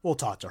out. We'll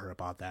talk to her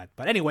about that.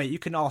 But anyway, you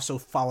can also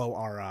follow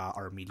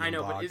our Medium I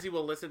know, blog. but Izzy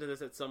will listen to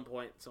this at some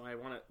point, so I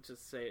want to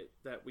just say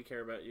that we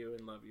care about you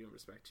and love you and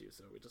respect you,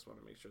 so we just want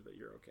to make sure that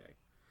you're okay.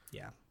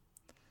 Yeah.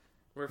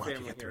 We're a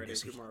family here at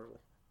AP Marvel.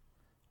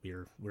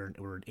 We're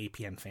an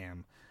APM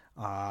fam.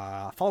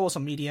 Follow us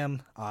on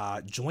Medium.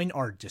 Join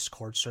our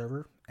Discord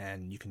server,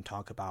 and you can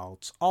talk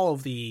about all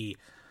of the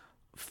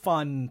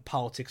fun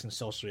politics and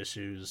social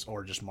issues,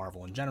 or just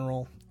Marvel in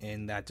general,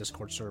 in that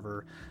Discord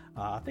server.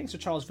 Thanks to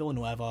Charles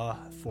Villanueva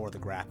for the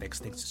graphics.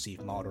 Thanks to Steve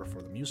Malder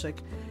for the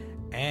music.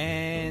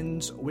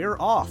 And we're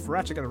off. We're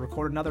actually going to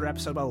record another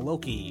episode about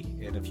Loki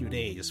in a few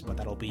days, but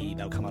that'll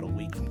come out a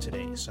week from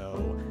today.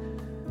 So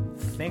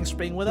thanks for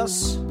being with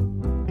us.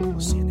 We'll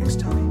see you next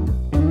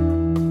time.